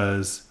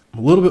because I'm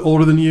a little bit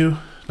older than you,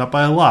 not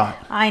by a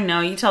lot. I know,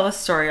 you tell this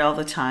story all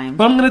the time.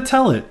 But I'm going to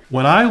tell it.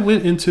 When I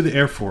went into the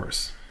Air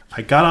Force,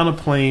 I got on a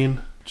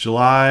plane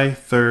July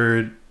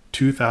 3rd,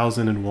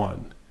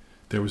 2001.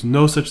 There was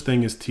no such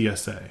thing as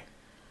TSA.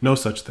 No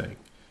such thing.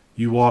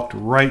 You walked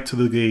right to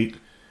the gate.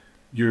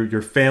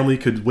 Your family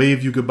could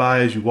wave you goodbye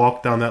as you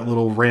walked down that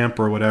little ramp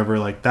or whatever.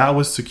 Like, that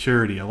was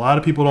security. A lot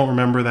of people don't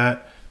remember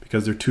that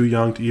because they're too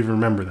young to even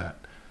remember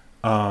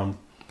that.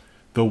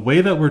 The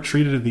way that we're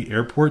treated in the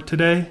airport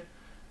today,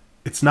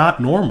 it's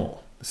not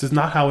normal. This is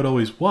not how it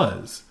always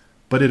was.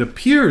 But it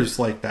appears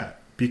like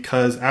that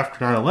because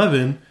after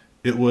 9/11,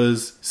 it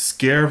was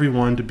scare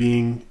everyone to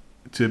being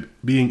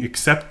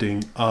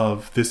accepting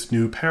of this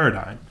new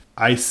paradigm.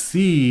 I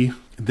see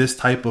this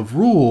type of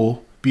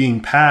rule being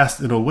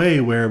passed in a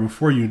way where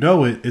before you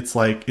know it, it's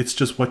like it's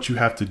just what you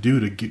have to do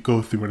to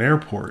go through an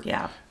airport.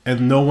 Yeah.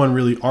 And no one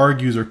really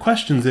argues or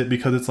questions it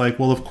because it's like,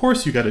 well, of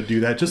course you got to do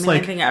that. I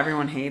think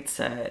everyone hates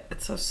it.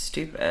 It's so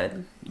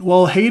stupid.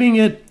 Well, hating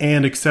it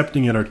and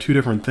accepting it are two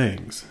different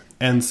things.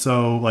 And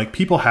so, like,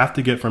 people have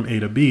to get from A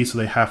to B, so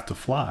they have to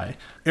fly.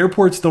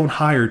 Airports don't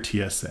hire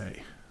TSA,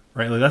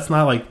 right? Like, that's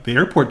not like the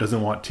airport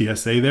doesn't want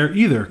TSA there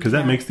either, because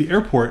that makes the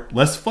airport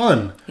less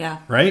fun. Yeah.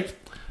 Right?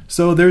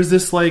 So there's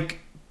this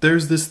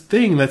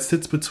thing that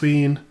sits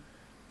between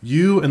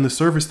you and the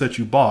service that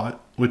you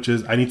bought, which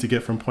is I need to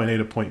get from point A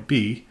to point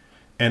B,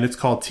 and it's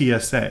called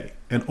TSA.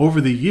 And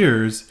over the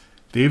years,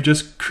 they've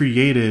just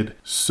created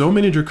so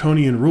many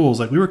draconian rules.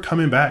 Like, we were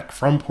coming back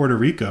from Puerto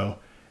Rico,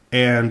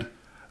 and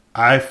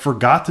I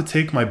forgot to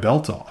take my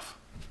belt off,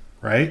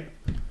 right?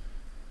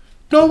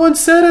 No one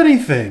said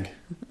anything.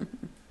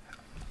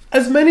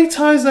 As many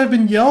times I've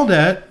been yelled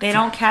at. They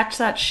don't catch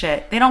that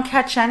shit. They don't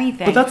catch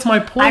anything. But that's my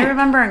point. I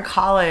remember in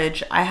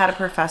college, I had a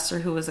professor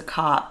who was a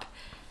cop,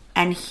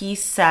 and he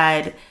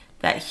said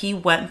that he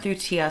went through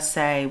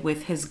TSA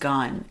with his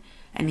gun,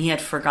 and he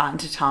had forgotten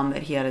to tell him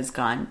that he had his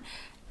gun,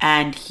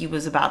 and he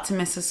was about to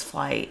miss his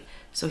flight,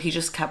 so he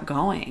just kept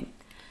going.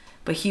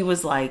 But he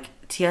was like,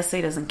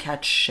 TSA doesn't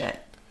catch shit.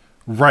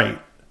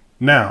 Right.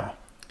 Now,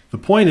 the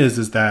point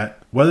is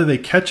that whether they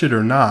catch it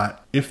or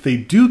not, if they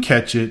do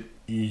catch it,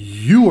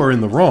 you are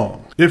in the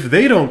wrong. If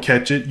they don't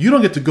catch it, you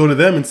don't get to go to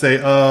them and say,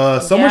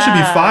 someone should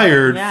be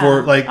fired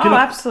for like, you know.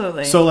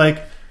 Absolutely. So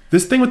like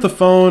this thing with the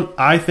phone,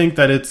 I think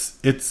that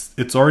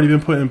it's already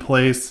been put in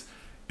place.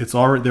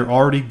 They're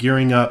already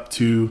gearing up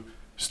to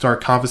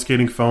start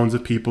confiscating phones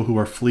of people who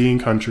are fleeing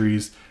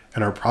countries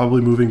and are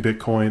probably moving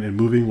Bitcoin and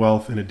moving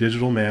wealth in a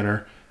digital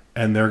manner.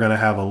 And they're going to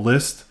have a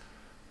list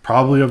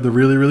probably of the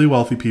really, really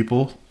wealthy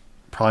people,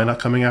 probably not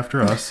coming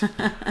after us.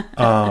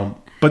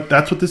 But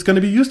that's what this is going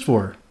to be used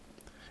for.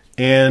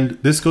 And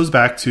this goes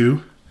back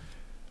to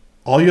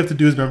All you have to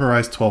do is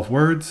memorize 12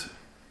 words,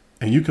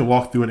 and you can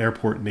walk through an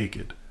airport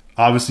naked.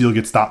 Obviously, you'll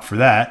get stopped for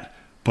that,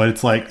 but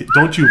it's like,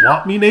 don't you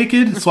want me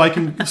naked so I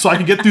can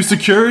get through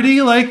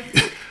security? Like,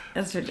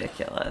 it's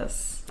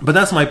ridiculous. But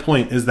that's my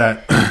point, is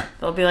that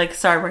they'll be like,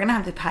 sorry, we're going to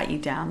have to pat you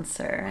down,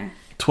 sir.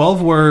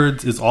 12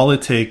 words is all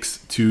it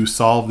takes to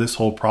solve this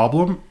whole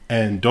problem.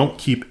 And don't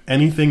keep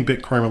anything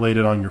Bitcoin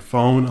related on your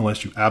phone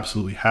unless you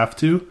absolutely have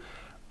to.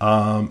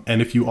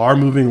 And if you are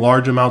moving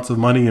large amounts of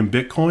money in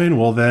Bitcoin,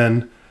 well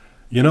then,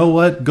 you know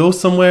what? Go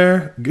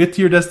somewhere, get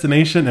to your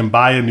destination, and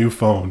buy a new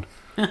phone.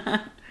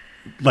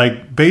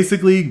 Like,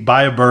 basically,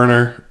 buy a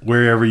burner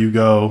wherever you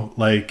go.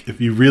 Like, if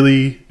you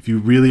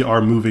really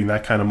are moving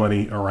that kind of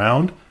money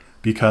around,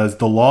 because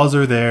the laws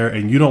are there,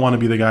 and you don't want to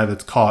be the guy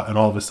that's caught, and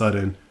all of a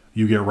sudden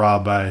you get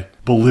robbed by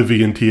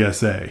Bolivian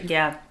TSA.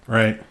 Yeah.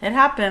 Right? It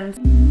happens.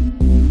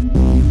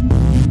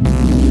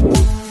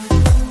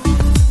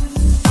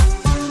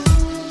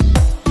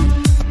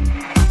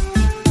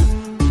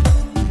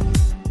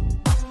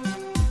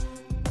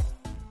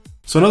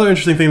 So another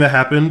interesting thing that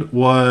happened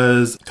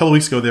was a couple of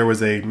weeks ago, there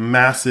was a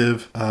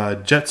massive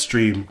jet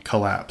stream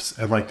collapse,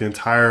 and like the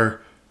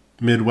entire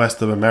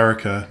Midwest of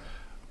America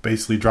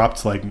basically dropped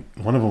to like,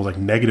 one of them was like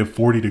negative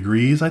 40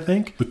 degrees, I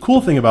think. The cool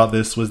thing about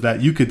this was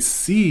that you could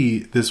see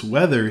this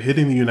weather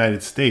hitting the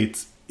United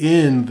States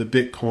in the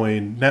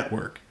Bitcoin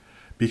network,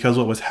 because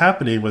what was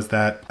happening was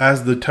that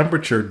as the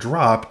temperature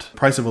dropped, the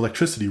price of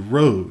electricity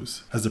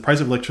rose. As the price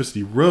of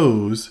electricity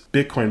rose,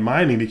 Bitcoin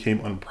mining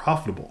became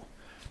unprofitable.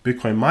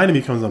 Bitcoin mining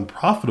becomes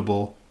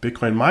unprofitable,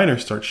 Bitcoin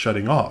miners start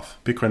shutting off.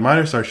 Bitcoin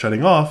miners start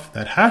shutting off,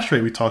 that hash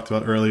rate we talked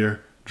about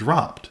earlier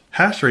dropped.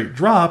 Hash rate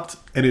dropped,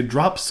 and it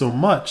dropped so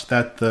much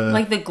that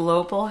Like the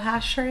global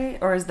hash rate,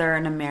 or is there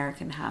an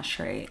American hash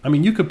rate? I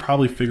mean, you could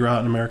probably figure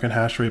out an American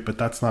hash rate, but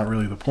that's not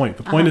really the point.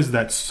 The point is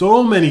that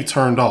so many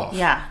turned off.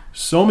 Yeah.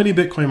 So many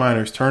Bitcoin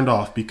miners turned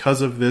off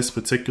because of this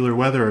particular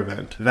weather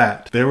event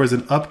that there was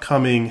an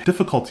upcoming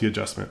difficulty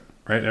adjustment,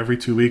 right? Every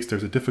 2 weeks,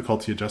 there's a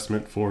difficulty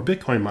adjustment for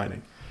Bitcoin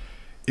mining.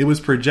 It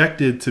was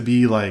projected to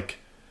be like,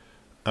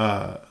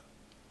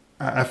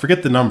 I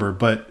forget the number,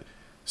 but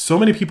so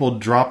many people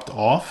dropped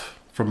off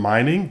from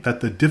mining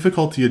that the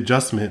difficulty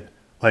adjustment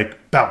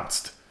like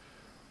bounced.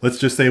 Let's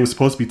just say it was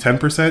supposed to be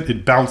 10%,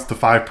 it bounced to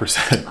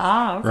 5%.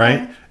 Oh, okay.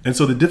 Right? And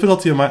so the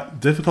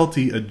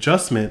difficulty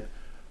adjustment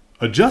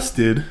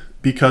adjusted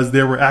because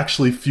there were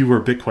actually fewer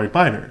Bitcoin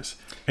miners.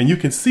 And you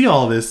can see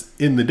all this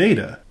in the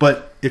data.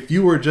 But if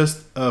you were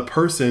just a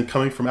person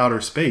coming from outer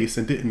space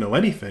and didn't know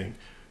anything,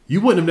 you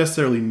wouldn't have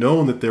necessarily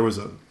known that there was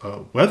a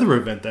weather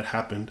event that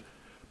happened.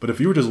 But if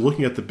you were just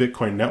looking at the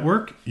Bitcoin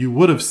network, you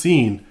would have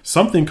seen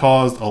something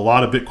caused a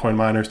lot of Bitcoin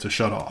miners to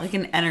shut off. Like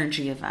an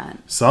energy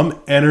event.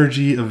 Some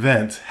energy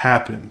event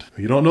happened.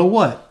 You don't know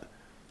what,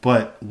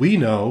 but we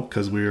know,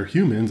 because we're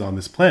humans on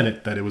this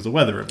planet, that it was a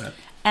weather event.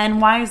 And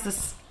why is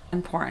this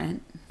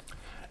important?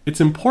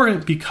 It's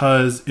important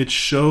because it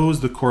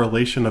shows the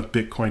correlation of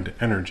Bitcoin to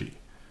energy.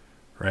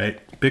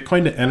 Right?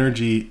 Bitcoin to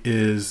energy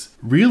is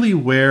really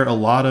where a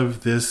lot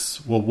of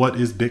this, well, what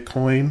is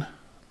Bitcoin,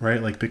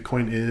 right? Like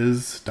Bitcoin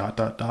is ...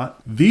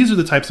 These are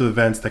the types of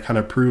events that kind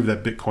of prove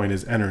that Bitcoin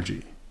is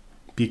energy.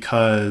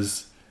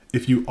 Because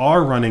if you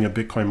are running a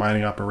Bitcoin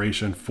mining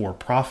operation for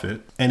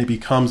profit and it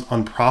becomes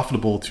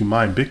unprofitable to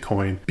mine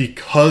Bitcoin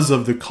because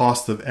of the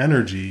cost of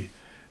energy,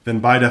 then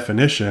by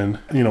definition,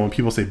 you know, when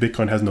people say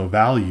Bitcoin has no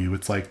value,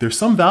 it's like there's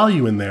some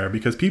value in there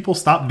because people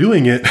stop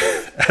doing it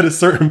at a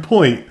certain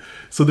point.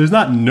 So there's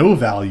not no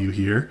value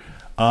here.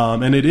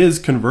 And it is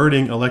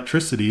converting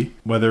electricity,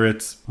 whether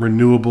it's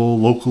renewable,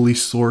 locally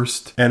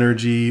sourced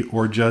energy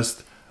or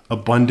just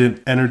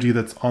abundant energy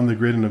that's on the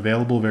grid and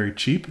available very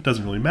cheap. It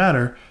doesn't really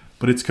matter,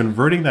 but it's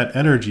converting that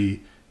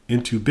energy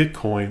into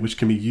Bitcoin, which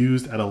can be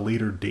used at a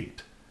later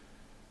date,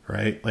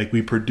 right? Like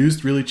we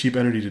produced really cheap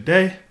energy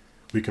today,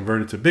 we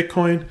convert it to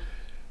Bitcoin.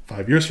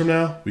 5 years from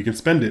now, we can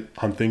spend it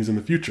on things in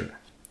the future.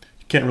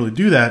 You can't really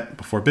do that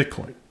before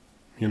Bitcoin.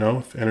 You know,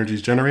 if energy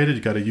is generated,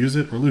 you got to use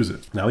it or lose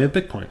it. Now we have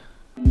Bitcoin.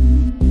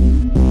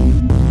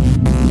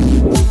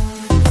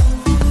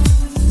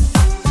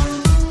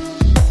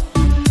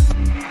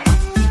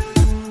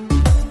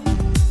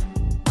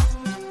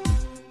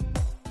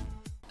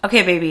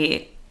 Okay,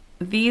 baby.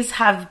 These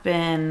have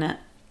been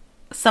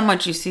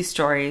somewhat juicy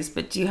stories,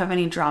 but do you have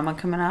any drama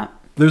coming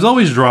up? There's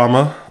always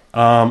drama.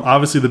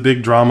 Obviously, the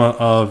big drama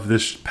of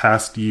this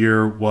past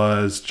year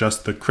was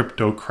just the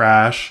crypto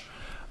crash.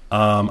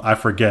 I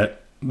forget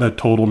the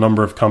total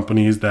number of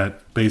companies that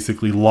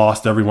basically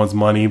lost everyone's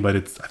money, but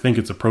I think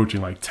it's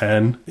approaching like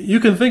 10. You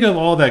can think of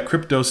all that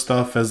crypto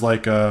stuff as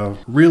like a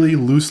really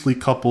loosely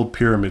coupled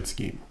pyramid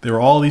scheme. There were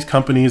all these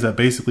companies that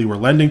basically were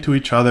lending to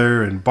each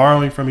other and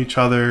borrowing from each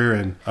other,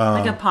 and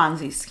like a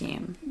Ponzi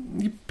scheme.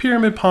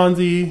 Pyramid,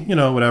 Ponzi, you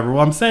know, whatever.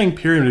 Well, I'm saying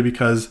pyramid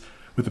because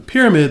with a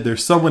pyramid,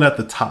 there's someone at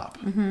the top.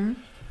 Mm-hmm.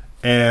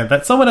 And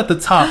that someone at the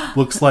top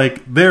looks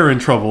like they're in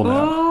trouble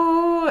now.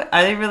 Ooh,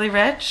 are they really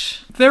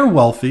rich? They're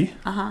wealthy.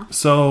 Uh-huh.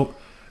 So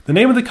The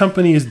name of the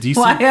company is DC.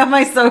 Why am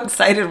I so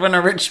excited when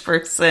a rich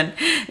person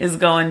is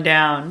going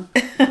down?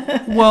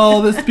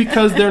 Well, it's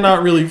because they're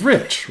not really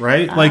rich,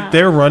 right? Like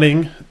they're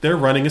running a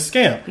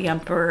scam. The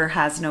emperor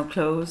has no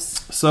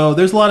clothes. So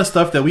there's a lot of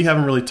stuff that we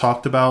haven't really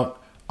talked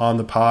about on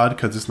the pod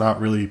because it's not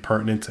really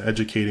pertinent to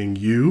educating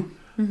you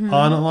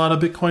on a lot of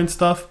Bitcoin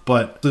stuff.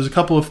 But there's a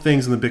couple of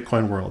things in the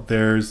Bitcoin world.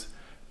 There's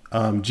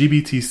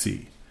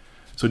GBTC.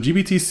 So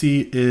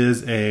GBTC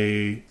is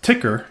a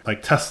ticker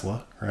like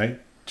Tesla, right?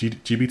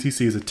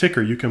 GBTC is a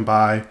ticker you can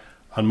buy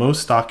on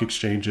most stock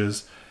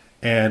exchanges,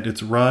 and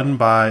it's run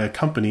by a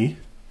company.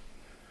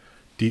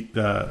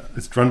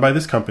 It's run by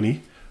this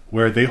company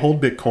where they hold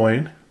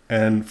Bitcoin,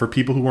 and for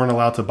people who weren't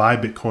allowed to buy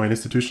Bitcoin,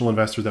 institutional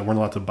investors that weren't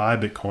allowed to buy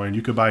Bitcoin,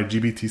 you could buy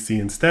GBTC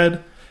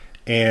instead,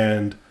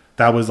 and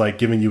that was like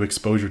giving you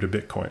exposure to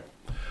Bitcoin.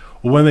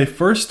 Well, when they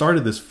first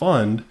started this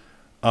fund,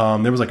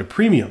 there was like a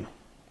premium,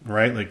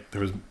 right? Like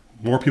there was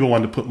more people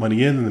wanted to put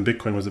money in than the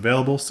Bitcoin was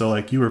available, so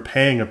like you were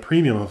paying a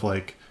premium of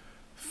like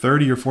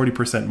 30 or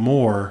 40%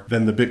 more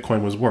than the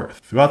Bitcoin was worth.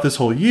 Throughout this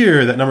whole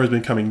year, that number has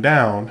been coming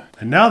down,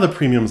 and now the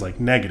premium is like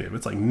negative.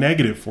 It's like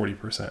negative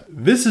 40%.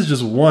 This is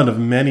just one of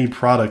many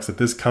products that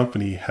this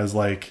company has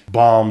like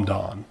bombed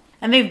on.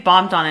 And they've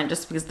bombed on it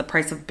just because the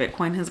price of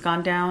Bitcoin has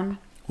gone down.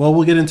 Well,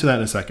 we'll get into that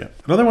in a second.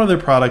 Another one of their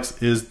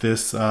products is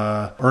this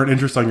earn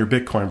interest on your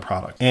Bitcoin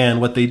product.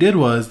 And what they did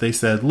was they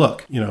said,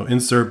 look,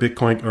 insert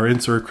Bitcoin or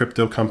insert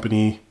crypto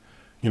company,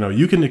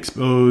 you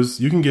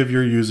can give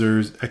your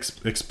users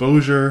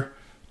exposure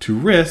to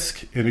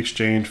risk in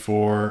exchange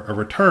for a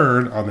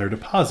return on their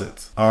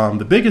deposits.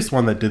 The biggest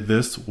one that did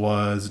this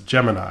was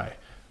Gemini,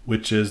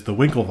 which is the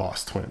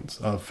Winklevoss twins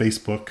of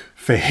Facebook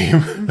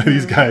fame.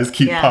 These guys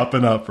keep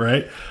popping up,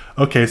 right?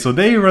 Okay, so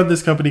they run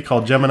this company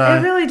called Gemini.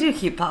 They really do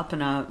keep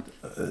popping up.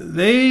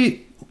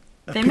 They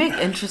make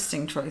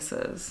interesting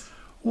choices.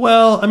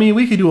 Well, I mean,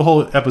 we could do a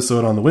whole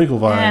episode on the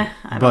Winklevi.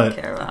 I don't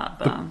care about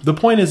them. The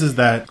point is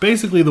that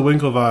basically the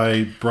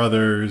Winklevi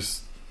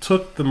brothers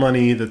took the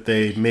money that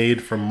they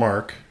made from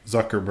Mark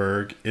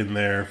Zuckerberg in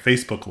their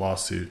Facebook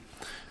lawsuit,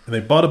 and they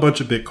bought a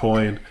bunch of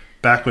Bitcoin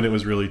back when it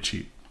was really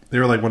cheap. They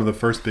were like one of the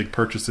first big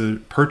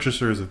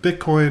purchasers of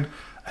Bitcoin.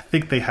 I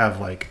think they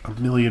have like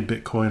 1 million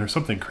Bitcoin or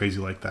something crazy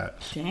like that.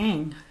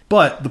 Dang.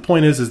 But the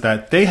point is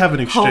that they have an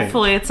exchange.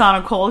 Hopefully it's on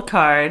a cold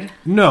card.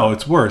 No,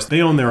 it's worse.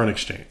 They own their own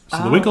exchange. So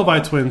the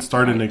Winklevi twins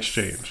started an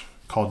exchange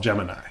called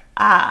Gemini.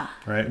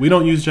 Right? We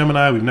don't use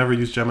Gemini. We've never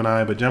used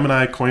Gemini. But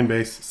Gemini,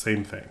 Coinbase,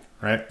 same thing.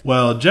 Right?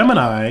 Well,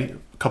 Gemini,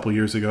 a couple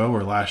years ago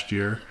or last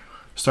year,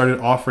 started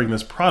offering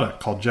this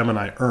product called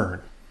Gemini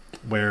Earn,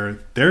 where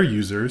their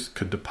users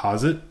could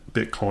deposit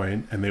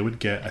Bitcoin and they would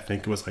get, I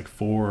think it was like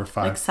 4 or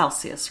 5. Like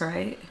Celsius,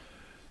 right?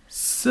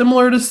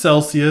 Similar to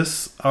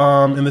Celsius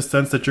in the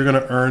sense that you're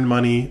going to earn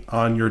money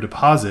on your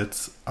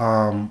deposits.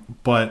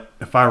 But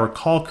if I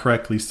recall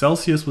correctly,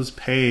 Celsius was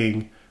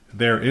paying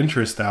their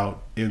interest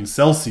out in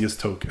Celsius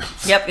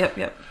tokens.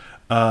 Yep.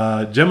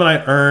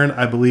 Gemini Earn,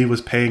 I believe,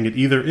 was paying it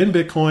either in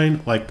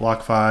Bitcoin, like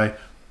BlockFi,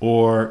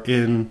 or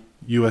in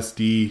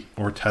USD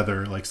or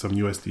Tether, like some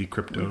USD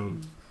crypto.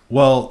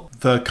 Well,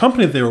 the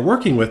company that they were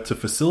working with to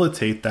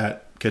facilitate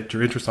that, get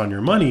your interest on your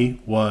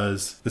money,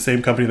 was the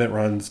same company that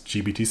runs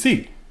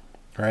GBTC,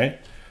 right?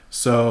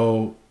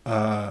 So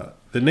the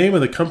name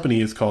of the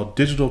company is called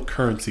Digital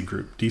Currency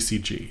Group,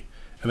 DCG.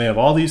 And they have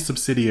all these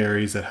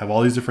subsidiaries that have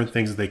all these different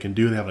things that they can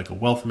do. They have like a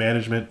wealth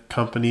management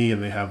company,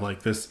 and they have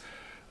like this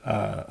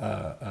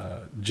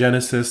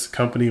Genesis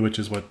company, which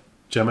is what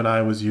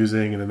Gemini was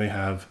using. And then they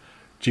have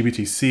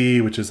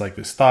GBTC, which is like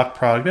the stock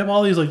product. They have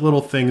all these like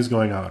little things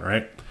going on,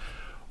 right?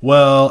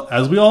 Well,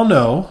 as we all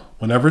know,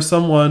 whenever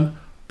someone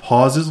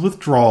pauses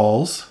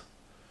withdrawals,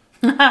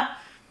 you're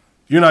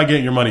not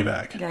getting your money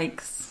back.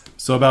 Yikes.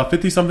 So about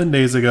 50-something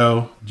days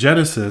ago,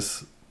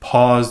 Genesis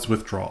paused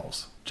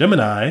withdrawals.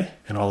 Gemini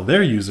and all of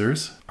their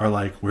users are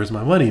like, where's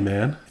my money,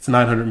 man? It's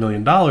 $900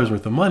 million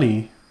worth of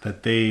money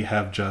that they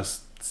have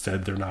just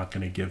said they're not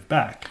going to give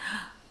back.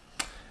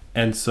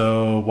 And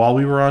so while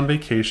we were on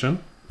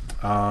vacation,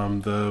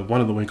 one of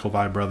the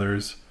Winklevi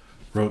brothers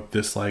wrote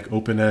this like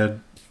open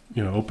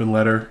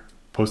letter,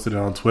 posted it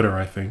on Twitter,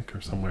 I think,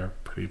 or somewhere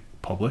pretty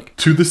public,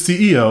 to the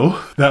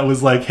CEO that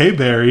was like, hey,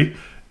 Barry,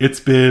 it's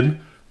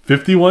been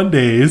 51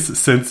 days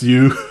since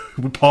you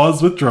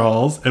paused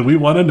withdrawals, and we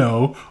want to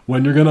know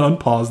when you're going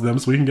to unpause them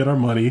so we can get our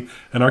money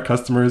and our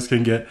customers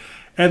can get...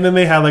 And then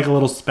they had like a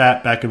little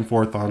spat back and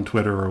forth on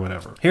Twitter or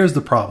whatever. Here's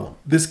the problem.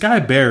 This guy,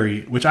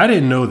 Barry, which I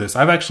didn't know this.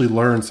 I've actually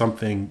learned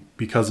something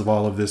because of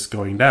all of this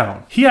going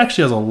down. He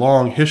actually has a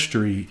long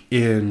history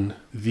in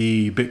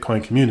the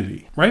Bitcoin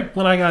community. Right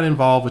when I got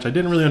involved, which I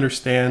didn't really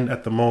understand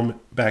at the moment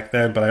back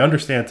then, but I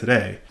understand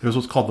today, there's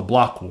what's called the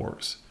block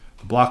wars.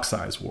 The block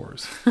size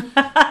wars.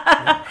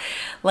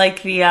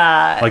 Like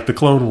the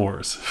Clone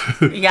Wars.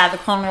 Yeah, the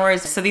Clone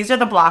Wars. So these are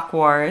the block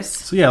wars.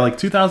 So yeah, like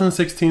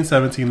 2016,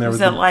 17, there was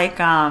so it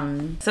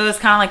was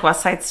kind of like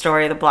West Side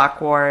Story, the block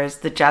wars,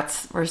 the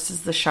Jets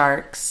versus the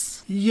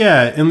Sharks.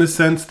 Yeah, in the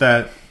sense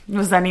that...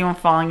 Was anyone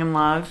falling in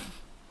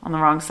love on the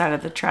wrong side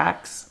of the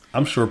tracks?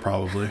 I'm sure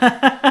probably.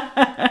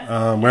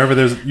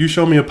 Wherever you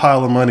show me a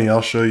pile of money,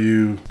 I'll show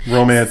you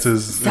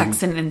romances.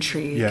 Sex and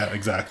intrigue. Yeah,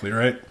 exactly,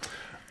 right?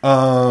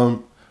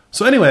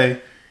 So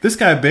anyway, this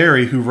guy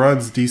Barry, who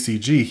runs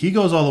DCG, he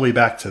goes all the way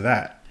back to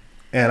that.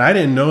 And I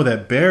didn't know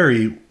that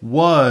Barry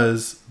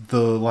was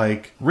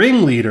the,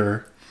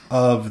 ringleader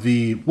of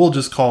we'll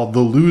just call the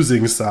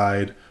losing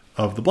side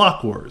of the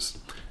block wars.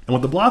 And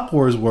what the block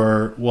wars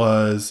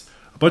was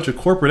a bunch of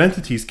corporate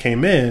entities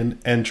came in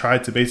and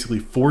tried to basically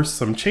force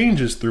some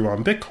changes through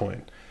on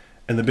Bitcoin.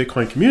 And the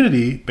Bitcoin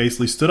community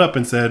basically stood up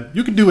and said,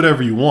 you can do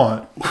whatever you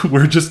want.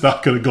 We're just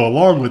not going to go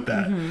along with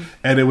that. Mm-hmm.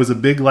 And it was a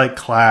big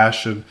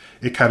clash. And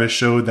it kind of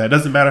showed that it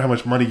doesn't matter how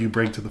much money you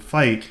bring to the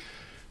fight.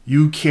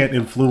 You can't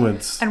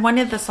influence. And when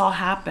did this all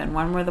happen?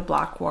 When were the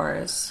block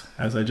wars?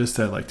 As I just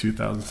said,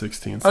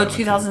 2016, 17. Oh,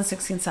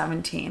 2016,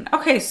 17.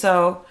 Okay,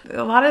 so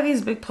a lot of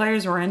these big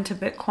players were into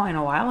Bitcoin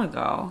a while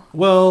ago.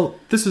 Well,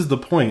 this is the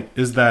point,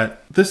 is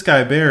that this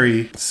guy,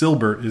 Barry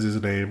Silbert is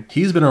his name.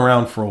 He's been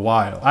around for a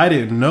while. I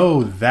didn't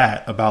know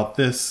that about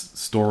this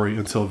story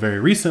until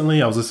very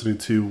recently. I was listening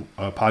to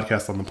a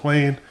podcast on the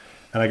plane,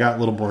 and I got a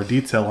little more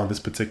detail on this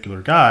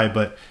particular guy,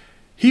 but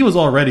he was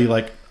already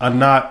a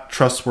not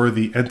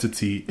trustworthy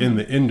entity in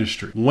the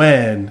industry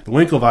when the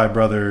Winklevi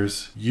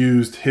brothers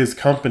used his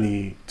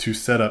company to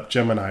set up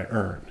Gemini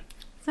Earn.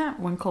 Is that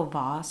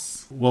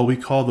Winklevoss? Well, we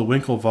call the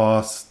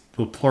Winklevoss,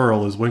 the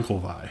plural is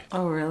Winklevi.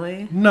 Oh,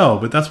 really? No,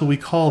 but that's what we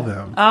call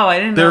them. Oh, I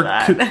didn't know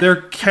that. They're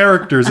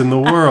characters in the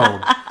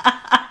world.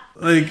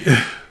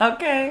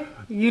 Okay.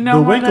 You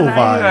know more than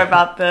I do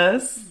about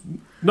this.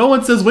 No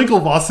one says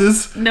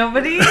Winklevosses.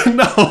 Nobody?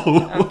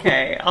 No.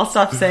 Okay, I'll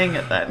stop saying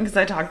it then because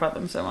I talk about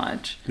them so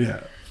much.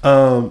 Yeah.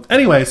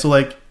 Anyway, so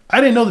I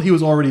didn't know that he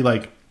was already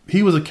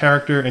he was a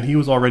character and he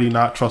was already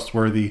not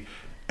trustworthy.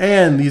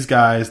 And these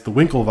guys, the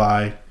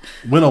Winklevi,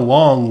 went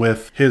along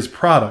with his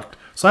product.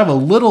 So I have a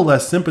little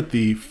less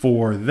sympathy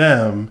for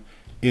them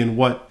in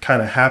what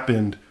kind of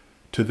happened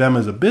to them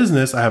as a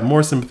business. I have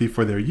more sympathy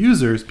for their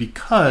users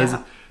because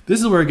this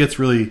is where it gets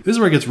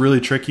really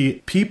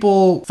tricky.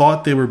 People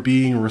thought they were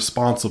being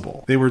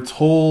responsible. They were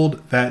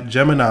told that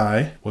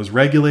Gemini was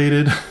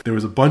regulated. There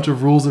was a bunch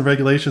of rules and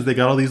regulations. They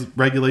got all these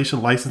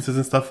regulation licenses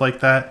and stuff like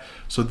that.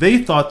 So they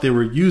thought they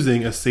were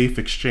using a safe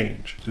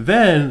exchange.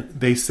 Then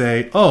they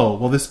say, oh,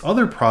 well, this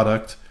other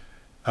product,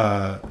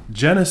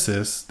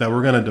 Genesis, that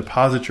we're going to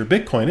deposit your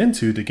Bitcoin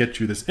into to get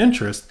you this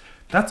interest,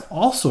 that's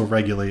also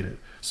regulated.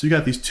 So you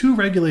got these two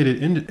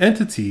regulated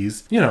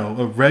entities.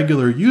 A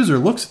regular user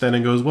looks at that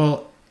and goes,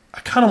 well, I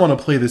kind of want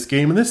to play this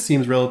game, and this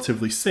seems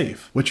relatively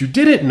safe. What you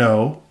didn't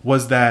know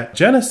was that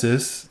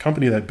Genesis,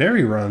 company that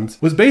Barry runs,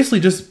 was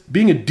basically just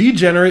being a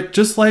degenerate,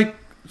 just like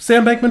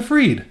Sam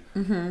Bankman-Fried,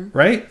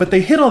 right? But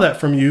they hid all that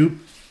from you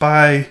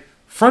by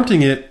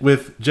fronting it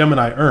with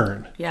Gemini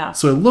Earn. Yeah.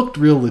 So it looked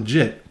real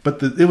legit,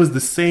 but it was the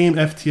same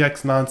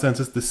FTX nonsense.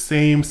 It's the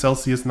same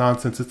Celsius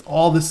nonsense. It's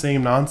all the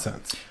same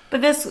nonsense.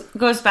 But this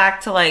goes back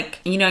to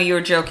you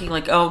were joking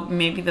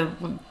maybe the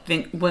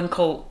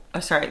Winklevi.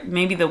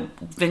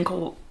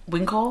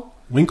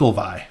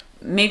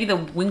 Maybe the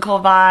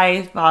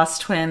Winklevi Voss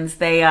twins,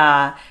 they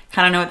kind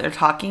of know what they're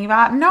talking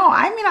about. No,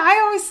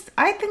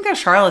 I think they're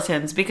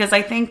charlatans because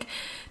I think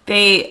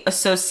they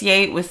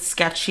associate with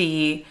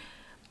sketchy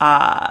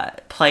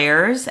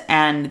players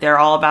and they're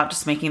all about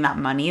just making that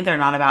money. They're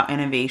not about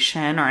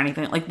innovation or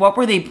anything. What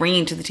were they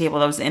bringing to the table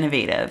that was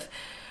innovative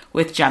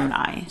with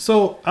Gemini?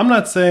 So I'm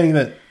not saying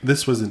that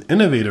this was an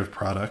innovative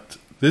product.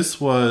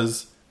 This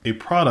was a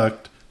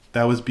product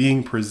that was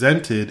being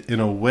presented in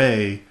a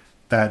way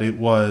that it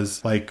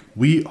was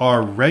we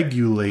are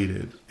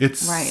regulated. It's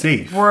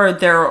safe. Were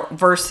there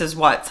versus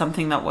what?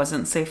 Something that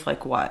wasn't safe,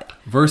 like what?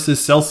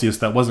 Versus Celsius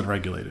that wasn't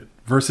regulated.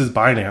 Versus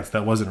Binance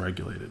that wasn't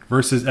regulated.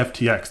 Versus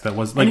FTX that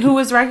was And who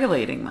was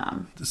regulating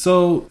them?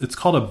 So it's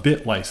called a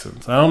BIT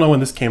license. I don't know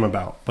when this came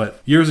about, but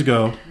years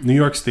ago, New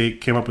York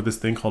State came up with this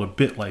thing called a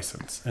BIT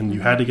license. And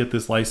you had to get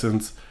this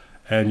license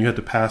and you had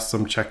to pass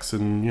some checks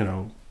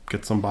and,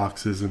 get some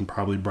boxes and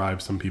probably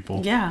bribe some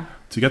people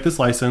to get this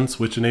license,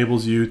 which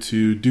enables you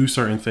to do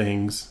certain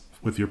things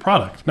with your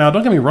product. Now,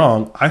 don't get me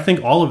wrong. I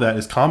think all of that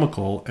is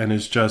comical and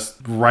is just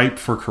ripe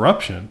for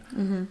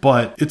corruption,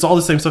 but it's all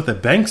the same stuff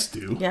that banks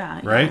do,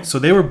 right? Yeah. So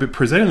they were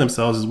presenting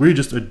themselves as we're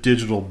just a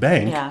digital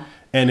bank. Yeah.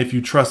 And if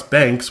you trust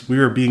banks, we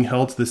are being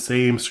held to the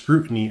same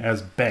scrutiny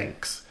as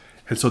banks.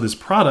 And so this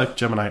product,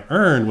 Gemini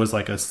Earn, was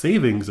like a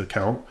savings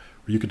account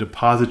where you could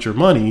deposit your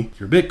money,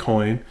 your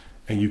Bitcoin,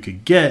 and you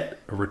could get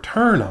a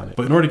return on it.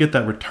 But in order to get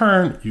that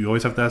return, you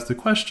always have to ask the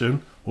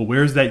question, well,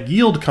 where's that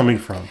yield coming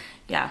from?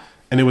 Yeah.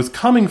 And it was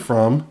coming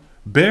from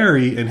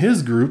Barry and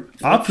his group.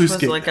 Which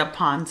was like a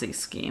Ponzi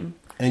scheme.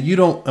 And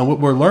what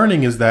we're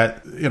learning is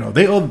that,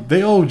 they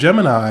owe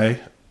Gemini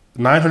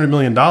 $900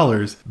 million.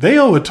 They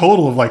owe a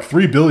total of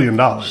 $3 billion.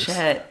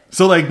 Shit.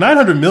 So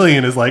 $900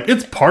 million is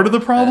it's part of the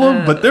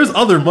problem, but there's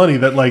other money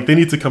that they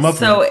need to come up with.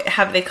 So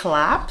have they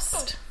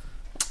collapsed?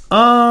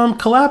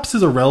 Collapse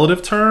is a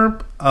relative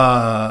term.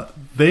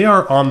 They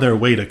are on their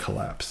way to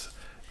collapse.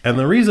 And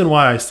the reason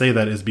why I say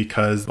that is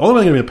because the only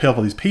way I'm going to be able to pay off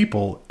all these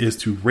people is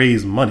to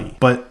raise money.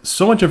 But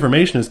so much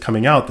information is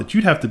coming out that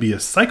you'd have to be a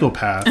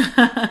psychopath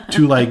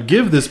to like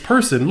give this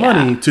person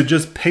money to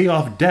just pay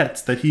off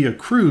debts that he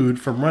accrued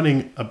from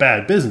running a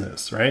bad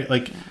business, right?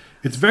 Like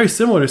it's very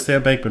similar to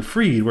Sam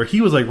Bankman-Fried, where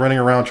he was like running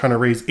around trying to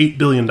raise $8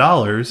 billion,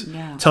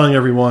 telling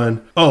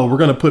everyone, oh, we're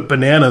going to put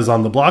bananas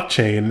on the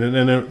blockchain.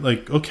 And they're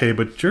like, okay,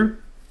 but you're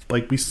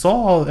like, we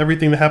saw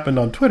everything that happened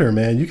on Twitter,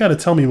 man. You got to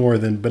tell me more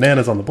than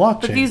bananas on the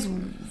blockchain. But these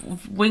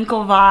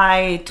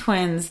Winklevi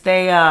twins,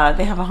 they have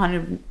they have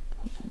 1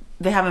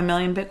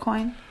 million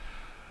Bitcoin?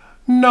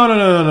 No.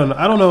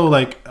 I don't know.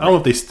 Like, I don't know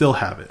if they still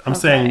have it. I'm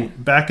saying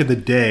back in the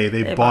day,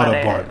 they bought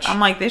a bunch. I'm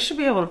like, they should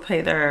be able to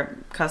pay their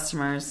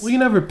customers. Well, you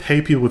never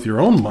pay people with your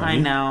own money. I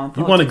know.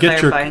 You want to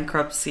get your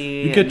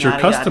bankruptcy. You get your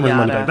customers'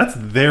 money back. That's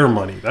their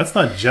money. That's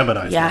not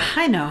Gemini's money.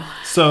 I know.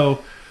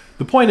 So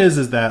the point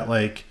is that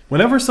like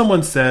whenever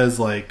someone says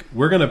like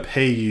we're going to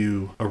pay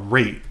you a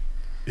rate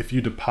if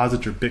you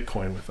deposit your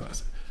Bitcoin with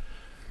us,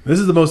 this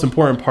is the most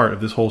important part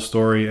of this whole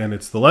story, and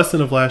it's the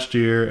lesson of last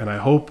year, and I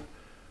hope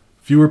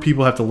fewer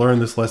people have to learn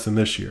this lesson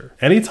this year.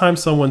 Anytime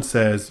someone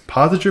says,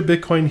 deposit your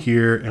Bitcoin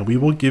here and we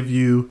will give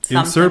you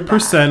insert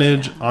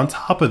percentage on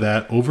top of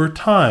that over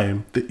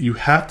time, that you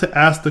have to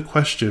ask the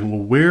question, well,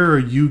 where are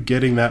you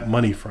getting that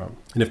money from?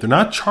 And if they're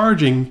not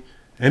charging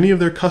any of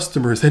their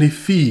customers any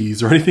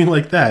fees or anything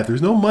like that,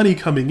 there's no money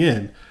coming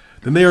in,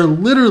 then they are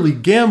literally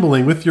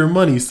gambling with your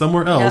money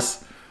somewhere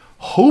else,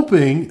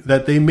 hoping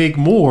that they make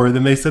more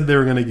than they said they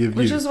were going to give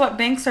you. Which is what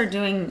banks are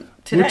doing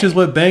today. Which is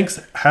what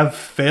banks have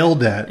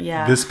failed at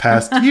this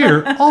past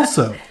year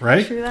also,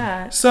 right? True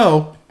that.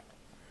 So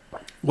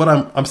what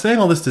I'm saying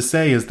all this to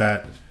say is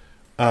that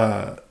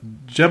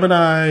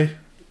Gemini,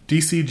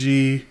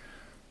 DCG,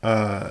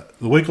 the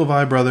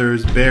Winklevi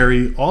brothers,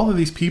 Barry, all of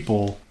these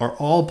people are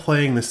all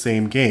playing the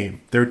same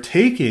game. They're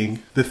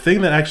taking the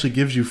thing that actually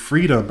gives you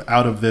freedom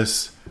out of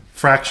this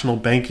fractional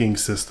banking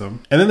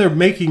system, and then they're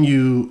making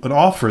you an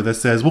offer that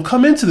says, we'll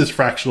come into this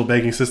fractional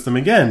banking system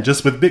again,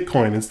 just with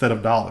Bitcoin instead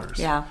of dollars.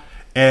 Yeah.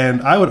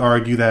 And I would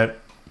argue that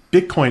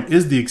Bitcoin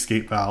is the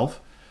escape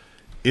valve.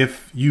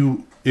 If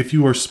you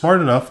are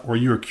smart enough or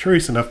you are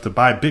curious enough to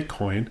buy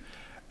Bitcoin,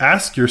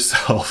 ask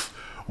yourself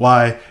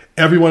why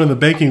everyone in the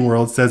banking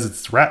world says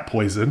it's rat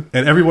poison,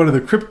 and everyone in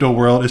the crypto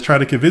world is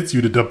trying to convince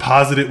you to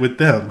deposit it with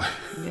them.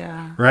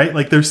 Yeah. Right?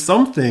 Like there's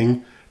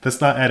something that's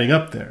not adding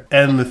up there.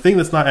 And the thing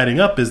that's not adding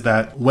up is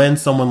that when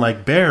someone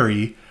like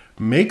Barry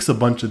makes a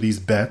bunch of these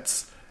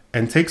bets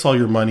and takes all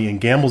your money and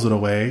gambles it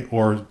away,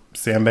 or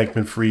Sam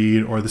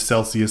Bankman-Fried, or the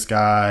Celsius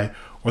guy,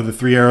 or the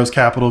Three Arrows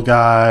Capital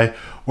guy,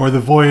 or the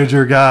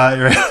Voyager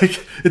guy, right?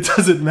 Like, it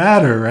doesn't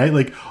matter, right?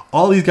 Like,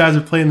 all these guys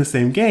are playing the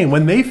same game.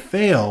 When they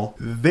fail,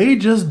 they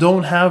just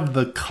don't have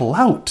the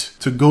clout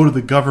to go to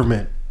the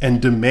government and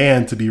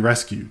demand to be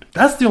rescued.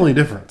 That's the only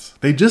difference.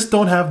 They just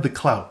don't have the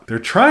clout. They're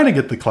trying to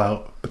get the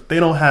clout, but they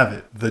don't have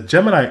it. The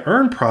Gemini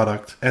Earn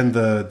product and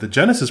the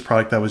Genesis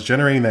product that was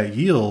generating that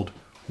yield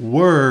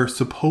were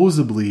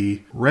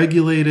supposedly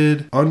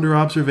regulated, under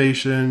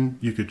observation,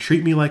 you could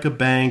treat me like a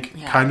bank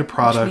kind of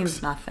products. Which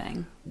means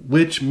nothing.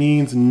 Which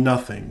means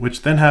nothing.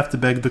 Which then have to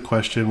beg the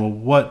question, well,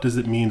 what does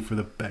it mean for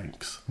the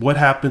banks? What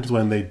happens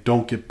when they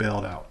don't get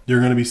bailed out? You're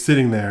going to be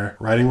sitting there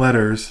writing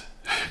letters.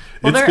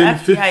 Well, they're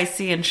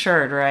FDIC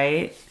insured,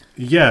 right?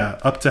 Yeah,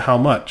 up to how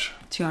much?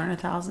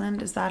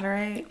 200,000, is that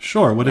right?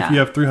 Sure. What if you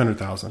have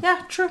 300,000?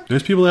 Yeah, true.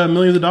 There's people that have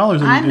millions of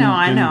dollars in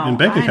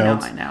bank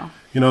accounts. I know.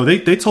 You know,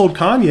 they told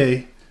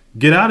Kanye,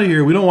 get out of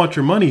here. We don't want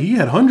your money. He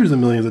had hundreds of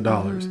millions of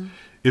dollars. Mm-hmm.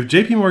 If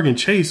JP Morgan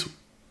Chase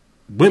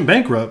went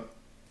bankrupt,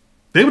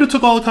 they would have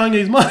took all of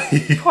Kanye's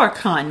money. Poor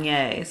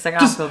Kanye. It's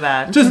like, I feel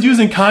bad. Just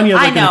using Kanye as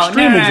like an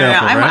extreme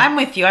example, right?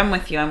 I'm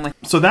with you.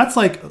 So that's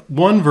like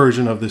one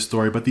version of this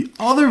story. But the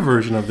other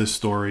version of this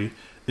story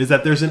is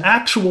that there's an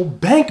actual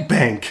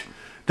bank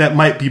that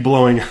might be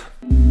blowing up.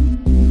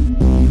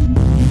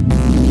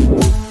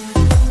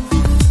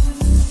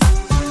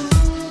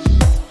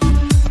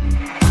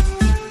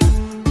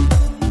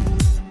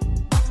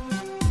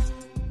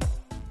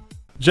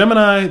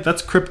 Gemini,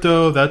 that's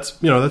crypto, that's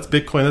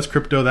Bitcoin, that's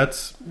crypto,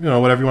 that's,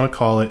 whatever you want to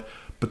call it.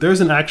 But there's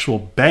an actual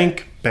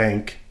bank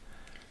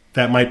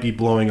that might be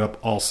blowing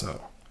up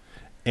also.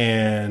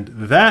 And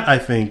that, I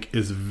think,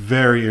 is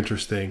very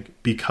interesting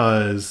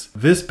because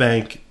this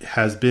bank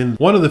has been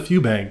one of the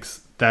few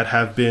banks that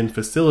have been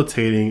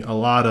facilitating a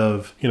lot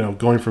of,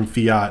 going from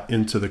fiat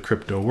into the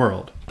crypto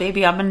world.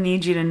 Baby, I'm going to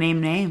need you to name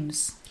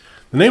names.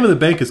 The name of the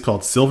bank is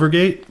called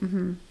Silvergate.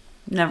 Mm-hmm.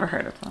 Never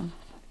heard of them.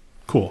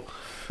 Cool.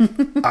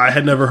 I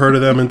had never heard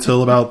of them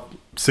until about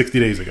 60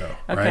 days ago,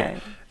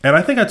 right? And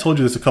I think I told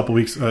you this a couple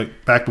weeks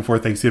back before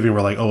Thanksgiving.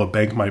 We're like, oh, a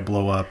bank might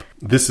blow up.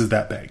 This is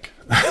that bank.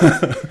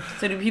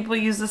 So do people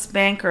use this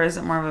bank, or is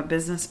it more of a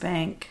business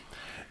bank?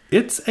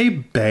 It's a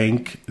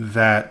bank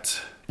that,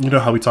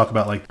 how we talk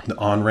about like the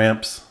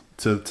on-ramps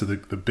to the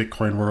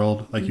Bitcoin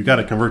world? Like, you got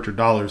to convert your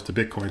dollars to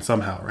Bitcoin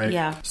somehow, right?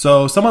 Yeah.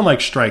 So someone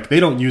like Strike, they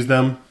don't use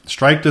them.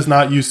 Strike does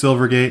not use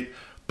Silvergate,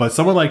 but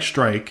someone like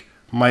Strike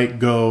might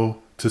go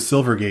to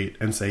Silvergate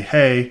and say,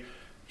 hey,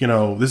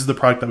 this is the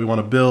product that we want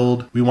to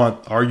build. We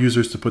want our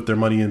users to put their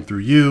money in through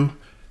you.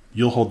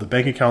 You'll hold the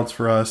bank accounts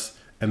for us,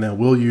 and then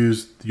we'll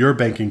use your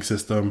banking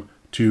system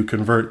to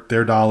convert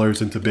their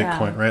dollars into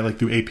Bitcoin, right? Like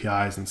through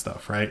APIs and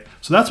stuff, right?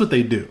 So that's what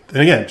they do. And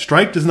again,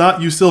 Strike does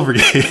not use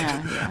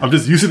Silvergate. I'm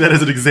just using that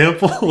as an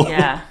example.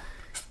 Yeah.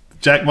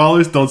 Jack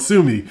Mallers, don't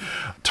sue me.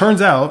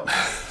 Turns out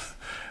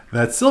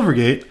that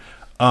Silvergate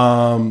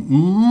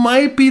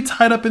might be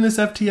tied up in this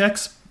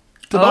FTX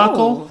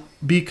debacle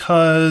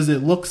because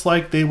it looks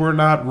like they were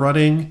not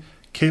running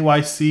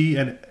KYC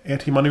and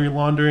anti-money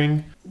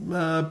laundering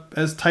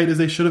as tight as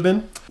they should have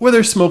been. Where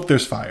there's smoke,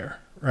 there's fire,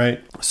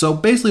 right? So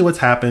basically what's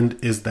happened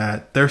is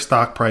that their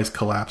stock price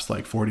collapsed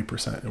like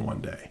 40% in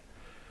one day.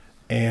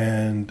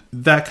 And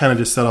that kind of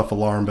just set off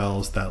alarm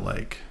bells that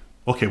like,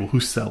 okay, well,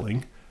 who's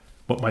selling?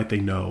 What might they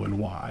know and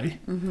why?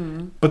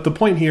 But the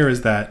point here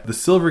is that the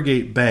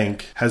Silvergate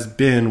Bank has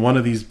been one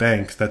of these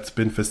banks that's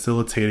been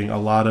facilitating a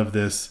lot of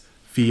this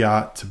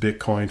fiat to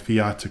Bitcoin,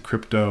 fiat to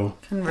crypto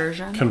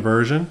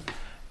conversion.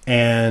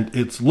 And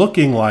it's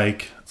looking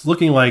like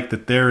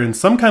that they're in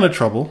some kind of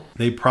trouble.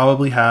 They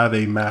probably have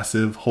a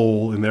massive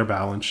hole in their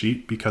balance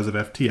sheet because of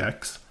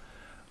FTX.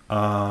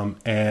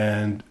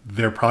 And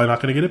they're probably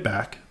not going to get it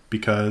back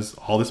because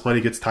all this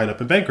money gets tied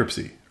up in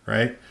bankruptcy,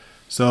 right?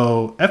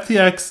 So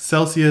FTX,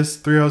 Celsius,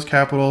 Three Arrows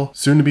Capital,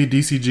 soon to be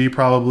DCG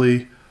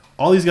probably.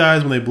 All these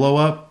guys, when they blow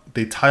up,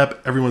 they tie up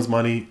everyone's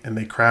money and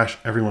they crash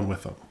everyone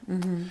with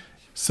them.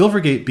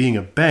 Silvergate being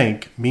a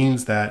bank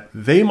means that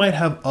they might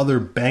have other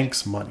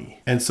banks' money.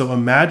 And so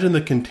imagine the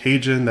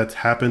contagion that's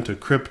happened to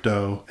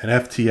crypto and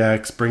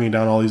FTX bringing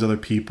down all these other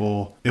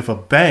people if a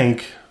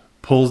bank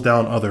pulls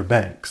down other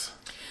banks.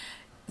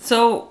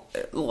 So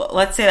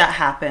let's say that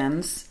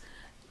happens.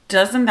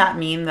 Doesn't that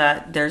mean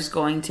that there's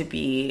going to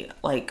be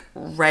like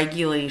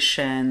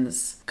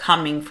regulations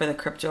coming for the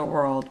crypto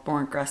world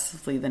more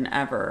aggressively than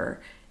ever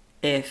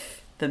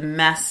if the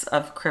mess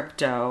of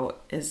crypto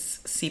is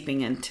seeping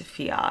into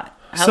fiat,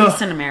 at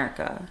least in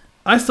America?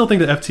 I still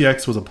think that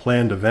FTX was a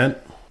planned event.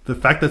 The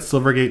fact that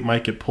Silvergate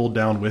might get pulled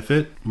down with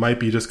it might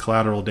be just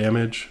collateral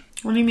damage.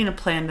 What do you mean a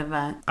planned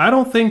event? I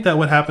don't think that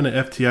what happened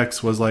at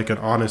FTX was like an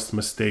honest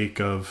mistake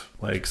of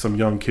like some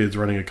young kids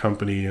running a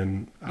company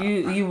and...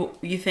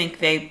 You think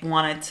they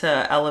wanted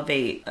to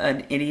elevate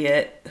an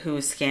idiot who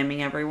was scamming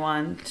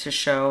everyone to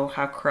show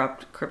how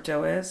corrupt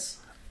crypto is?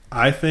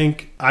 I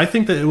think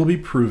that it will be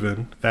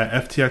proven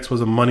that FTX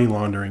was a money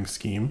laundering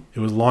scheme. It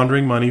was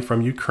laundering money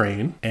from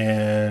Ukraine,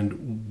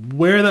 and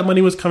where that money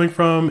was coming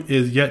from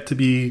is yet to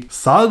be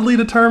solidly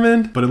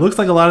determined, but it looks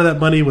like a lot of that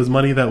money was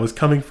money that was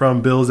coming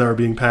from bills that were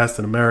being passed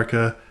in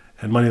America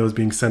and money that was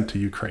being sent to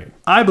Ukraine.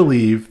 I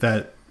believe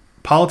that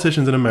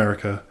politicians in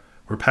America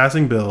were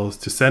passing bills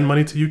to send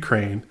money to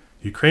Ukraine.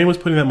 Ukraine was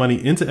putting that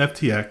money into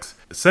FTX.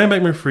 Sam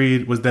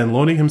Bankman-Fried was then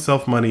loaning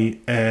himself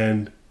money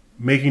and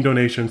making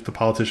donations to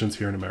politicians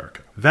here in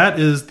America. That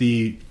is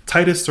the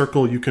tightest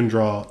circle you can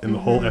draw in the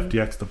whole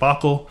FTX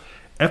debacle.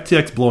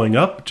 FTX blowing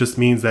up just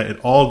means that it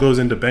all goes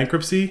into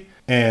bankruptcy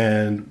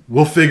and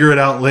we'll figure it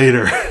out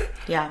later.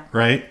 Yeah.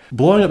 Right?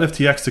 Blowing up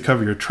FTX to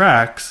cover your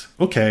tracks,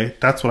 okay,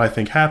 that's what I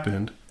think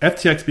happened.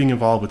 FTX being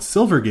involved with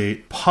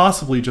Silvergate,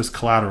 possibly just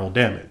collateral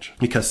damage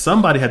because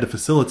somebody had to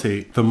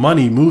facilitate the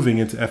money moving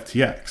into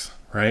FTX.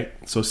 Right?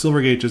 So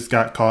Silvergate just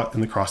got caught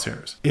in the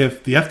crosshairs.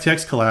 If the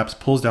FTX collapse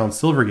pulls down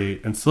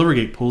Silvergate and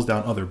Silvergate pulls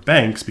down other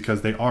banks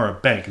because they are a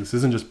bank, this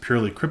isn't just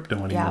purely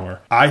crypto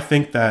anymore. I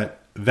think that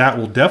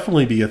will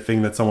definitely be a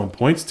thing that someone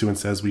points to and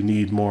says we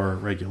need more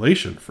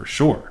regulation for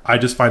sure. I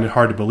just find it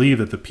hard to believe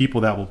that the people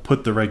that will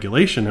put the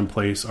regulation in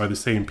place are the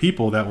same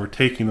people that were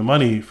taking the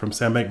money from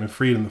Sam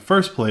Bankman-Fried in the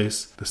first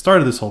place, the start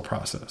of this whole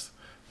process.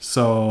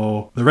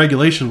 So the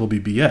regulation will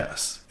be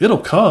BS. It'll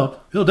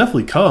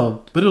definitely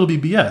come, but it'll be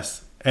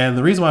BS. And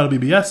the reason why it'll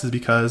be BS is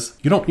because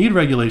you don't need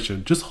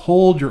regulation. Just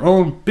hold your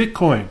own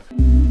Bitcoin.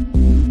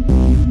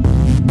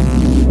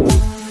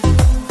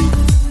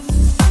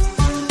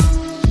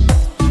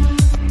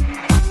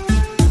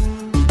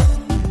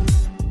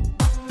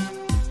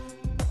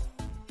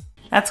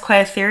 That's quite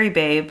a theory,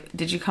 babe.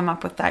 Did you come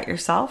up with that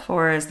yourself,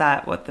 or is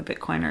that what the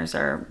Bitcoiners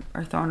are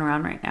throwing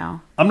around right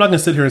now? I'm not going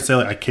to sit here and say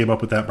like I came up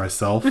with that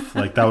myself.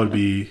 Like that would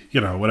be,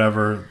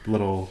 whatever, a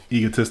little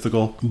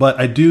egotistical. But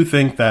I do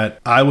think that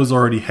I was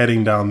already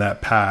heading down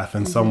that path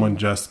and someone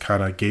just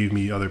kind of gave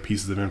me other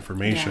pieces of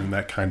information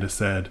that kind of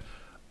said,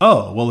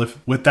 oh, well,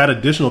 if with that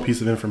additional piece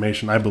of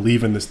information, I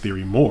believe in this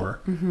theory more,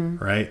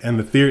 right? And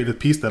the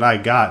piece that I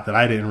got that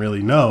I didn't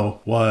really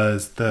know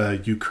was the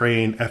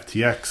Ukraine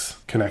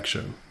FTX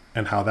connection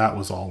and how that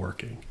was all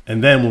working.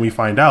 And then when we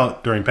find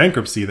out during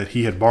bankruptcy that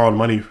he had borrowed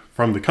money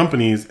from the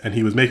companies and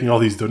he was making all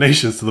these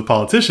donations to the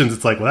politicians,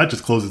 it's like, well, that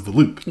just closes the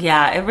loop.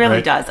 Yeah, it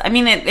really does. I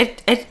mean,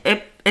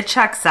 it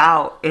checks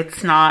out.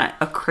 It's not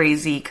a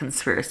crazy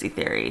conspiracy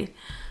theory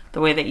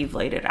the way that you've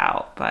laid it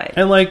out, but...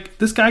 And like,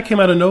 this guy came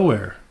out of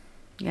nowhere.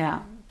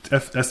 Yeah.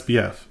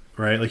 SBF,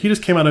 right? Like, he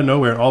just came out of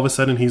nowhere and all of a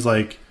sudden he's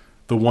like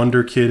the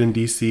wonder kid in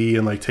DC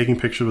and like taking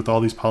pictures with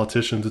all these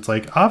politicians. It's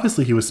like,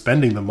 obviously he was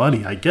spending the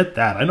money. I get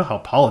that. I know how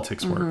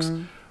politics works.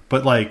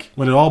 But like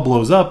when it all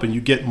blows up and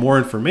you get more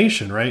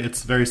information, right?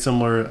 It's very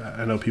similar.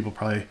 I know people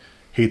probably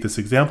hate this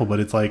example, but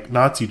it's like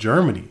Nazi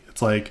Germany.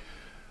 It's like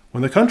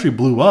when the country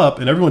blew up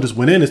and everyone just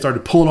went in and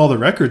started pulling all the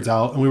records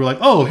out, and we were like,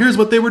 oh, here's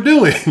what they were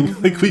doing.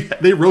 Like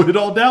they wrote it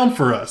all down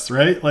for us,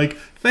 right? Like,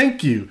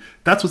 thank you.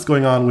 That's what's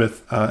going on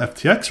with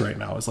FTX right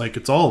now. It's like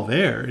it's all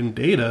there in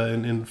data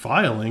and in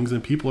filings,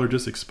 and people are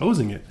just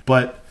exposing it.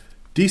 But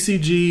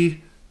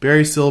DCG,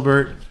 Barry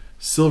Silbert,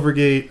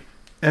 Silvergate,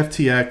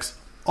 FTX,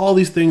 all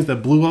these things that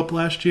blew up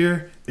last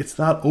year, it's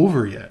not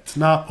over yet. It's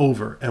not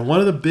over. And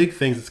one of the big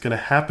things that's going to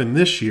happen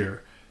this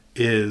year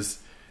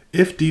is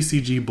if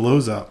DCG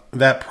blows up,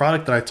 that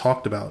product that I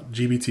talked about,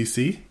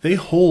 GBTC, they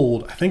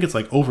hold, I think it's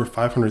like over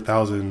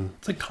 500,000.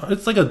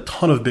 It's like a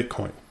ton of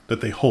Bitcoin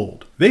that they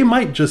hold. They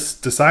might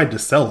just decide to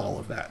sell all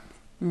of that.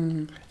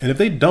 Mm-hmm. And if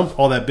they dump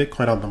all that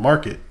Bitcoin on the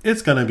market,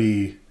 it's going to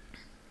be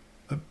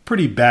a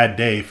pretty bad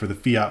day for the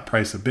fiat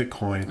price of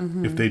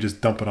Bitcoin if they just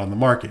dump it on the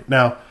market.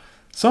 Now,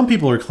 some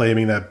people are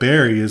claiming that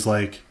Barry is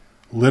like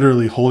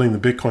literally holding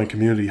the Bitcoin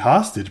community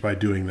hostage by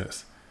doing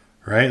this,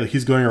 right? Like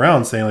he's going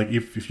around saying like,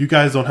 if you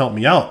guys don't help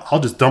me out, I'll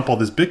just dump all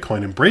this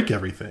Bitcoin and break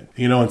everything,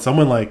 and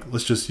someone like,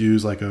 let's just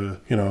use like a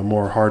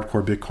more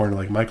hardcore Bitcoiner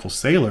like Michael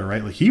Saylor,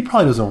 right? Like he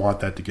probably doesn't want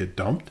that to get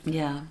dumped.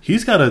 Yeah.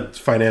 He's got a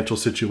financial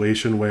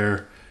situation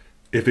where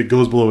if it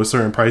goes below a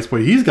certain price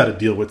point, he's got to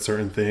deal with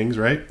certain things,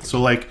 right?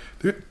 So like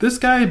this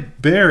guy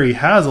Barry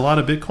has a lot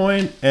of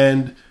Bitcoin,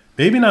 and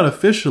maybe not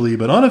officially,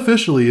 but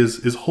unofficially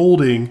is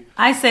holding.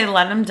 I say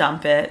let him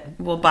dump it.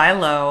 We'll buy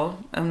low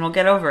and we'll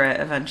get over it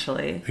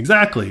eventually.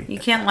 Exactly. You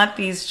can't let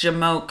these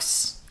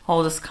jamokes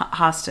hold us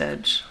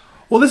hostage.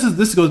 Well,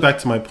 this goes back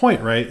to my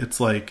point, right?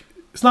 It's like,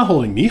 it's not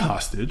holding me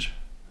hostage.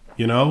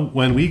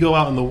 When we go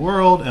out in the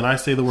world and I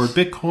say the word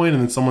Bitcoin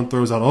and then someone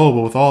throws out, oh,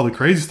 but with all the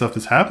crazy stuff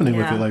that's happening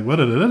with it, like,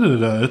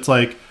 it's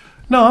like,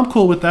 no, I'm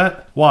cool with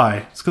that.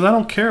 Why? It's because I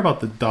don't care about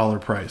the dollar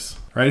price,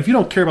 right? If you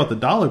don't care about the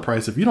dollar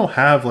price, if you don't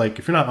have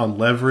if you're not on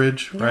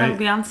leverage, right? It'll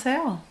be on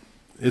sale.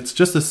 It's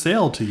just a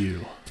sale to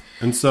you.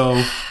 And so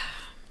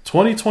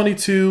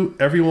 2022,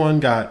 everyone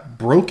got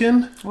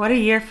broken. What a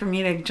year for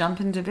me to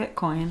jump into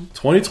Bitcoin.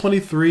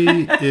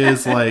 2023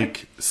 is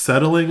like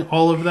settling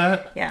all of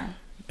that. Yeah.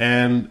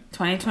 And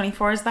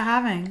 2024 is the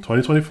halving.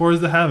 2024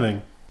 is the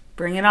halving.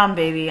 Bring it on,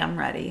 baby. I'm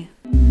ready.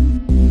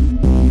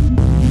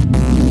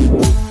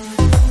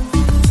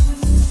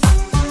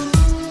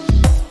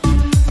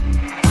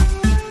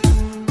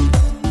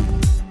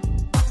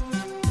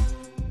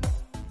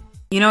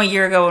 A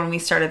year ago when we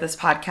started this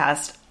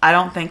podcast, I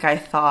don't think I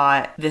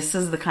thought this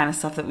is the kind of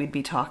stuff that we'd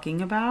be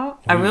talking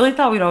about. I really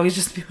thought we'd always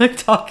just be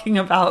talking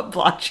about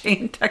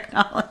blockchain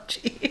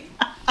technology,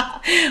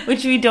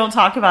 which we don't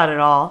talk about at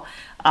all.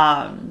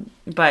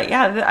 But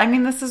yeah,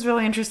 this is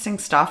really interesting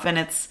stuff, and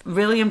it's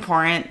really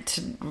important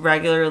to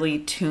regularly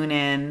tune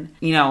in,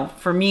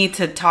 for me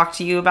to talk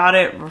to you about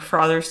it, or for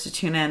others to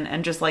tune in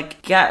and just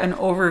get an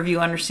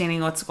overview,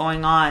 understanding what's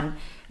going on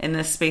in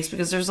this space,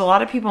 because there's a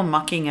lot of people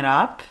mucking it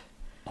up.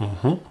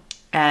 Mm-hmm.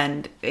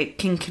 And it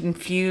can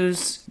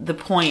confuse the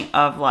point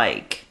of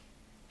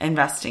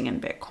investing in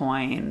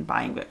Bitcoin,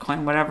 buying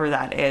Bitcoin, whatever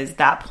that is,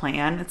 that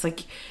plan. It's like,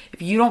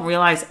 if you don't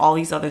realize all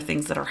these other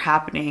things that are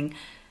happening,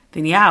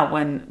 then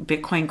when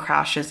Bitcoin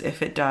crashes,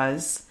 if it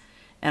does,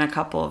 in a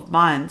couple of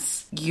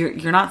months,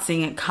 you're not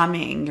seeing it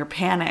coming. You're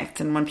panicked.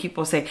 And when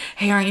people say,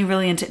 hey, aren't you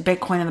really into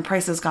Bitcoin and the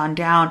price has gone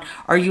down?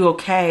 Are you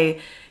okay?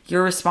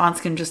 Your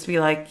response can just be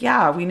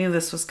yeah, we knew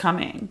this was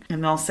coming.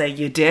 And they'll say,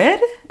 you did?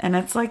 And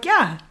it's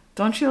yeah.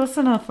 Don't you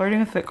listen to the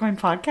Flirting with Bitcoin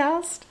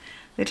podcast?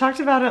 They talked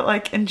about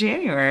it in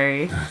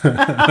January.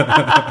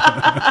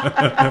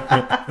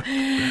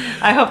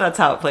 I hope that's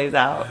how it plays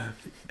out.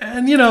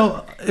 And,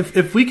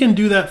 if we can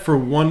do that for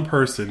one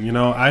person,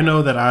 I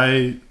know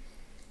that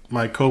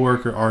my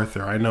coworker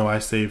Arthur, I know I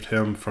saved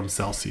him from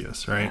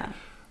Celsius, right? Yeah.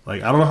 I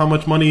don't know how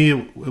much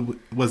money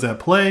was at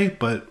play,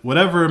 but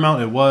whatever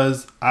amount it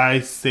was,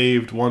 I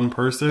saved one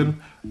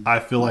person. I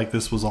feel like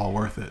this was all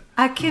worth it.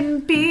 I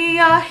can be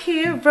your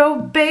hero,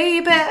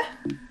 baby.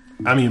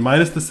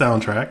 Minus the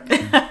soundtrack.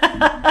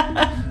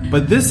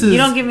 But this is... You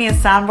don't give me a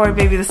soundboard,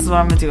 baby. This is what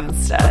I'm going to do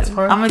instead. That's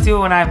fine. I'm going to do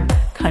it when I'm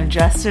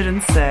congested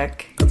and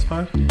sick. That's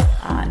fine.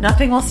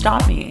 Nothing will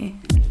stop me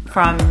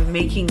from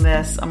making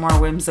this a more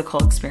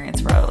whimsical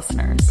experience for our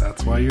listeners.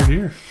 That's why you're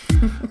here.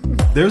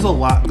 There's a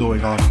lot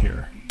going on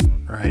here,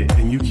 right?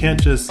 And you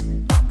can't just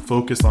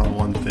focus on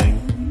one thing.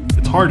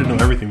 It's hard to know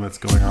everything that's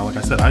going on. Like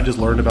I said, I just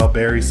learned about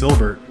Barry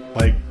Silbert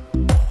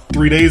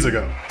 3 days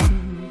ago.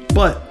 Mm-hmm.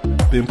 But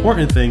the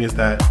important thing is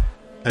that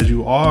as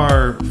you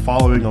are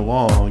following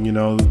along,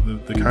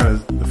 the kind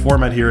of the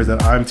format here is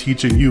that I'm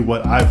teaching you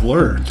what I've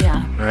learned.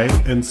 Yeah. Right?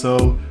 And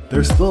so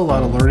there's still a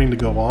lot of learning to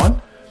go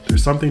on.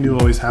 There's something new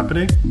always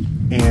happening.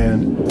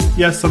 And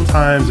yes,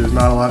 sometimes there's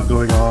not a lot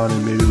going on,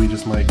 and maybe we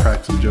just might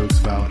crack some jokes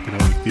about,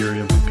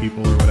 Ethereum for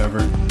people or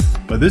whatever.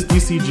 But this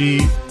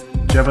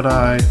DCG,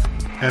 Gemini,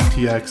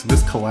 FTX,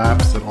 this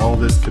collapse and all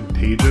this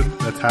contagion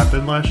that's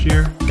happened last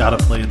year gotta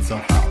play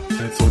itself out.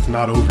 And so it's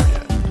not over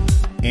yet.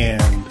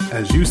 And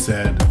as you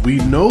said, we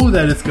know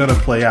that it's gonna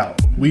play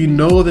out. we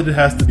know that it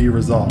has to be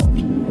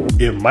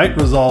resolved. It might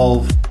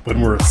resolve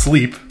when we're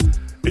asleep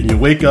and you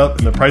wake up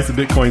and the price of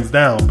Bitcoin's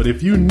down. But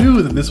if you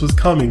knew that this was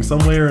coming some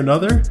way or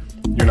another,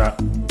 you're not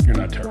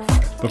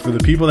terrified. But for the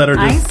people that are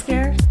I'm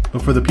scared.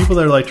 But for the people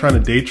that are like trying to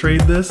day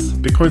trade this,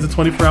 Bitcoin's a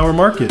 24-hour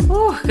market.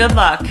 Ooh, good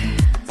luck.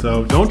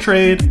 So don't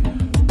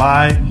trade,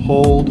 buy,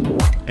 hold,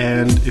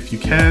 and if you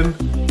can,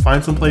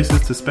 find some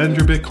places to spend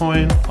your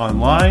Bitcoin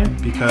online,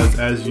 because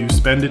as you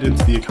spend it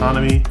into the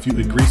economy,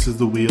 it greases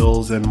the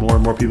wheels and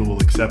more people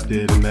will accept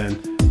it, and then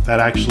that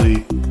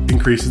actually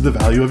increases the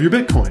value of your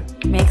Bitcoin.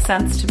 Makes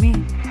sense to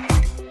me.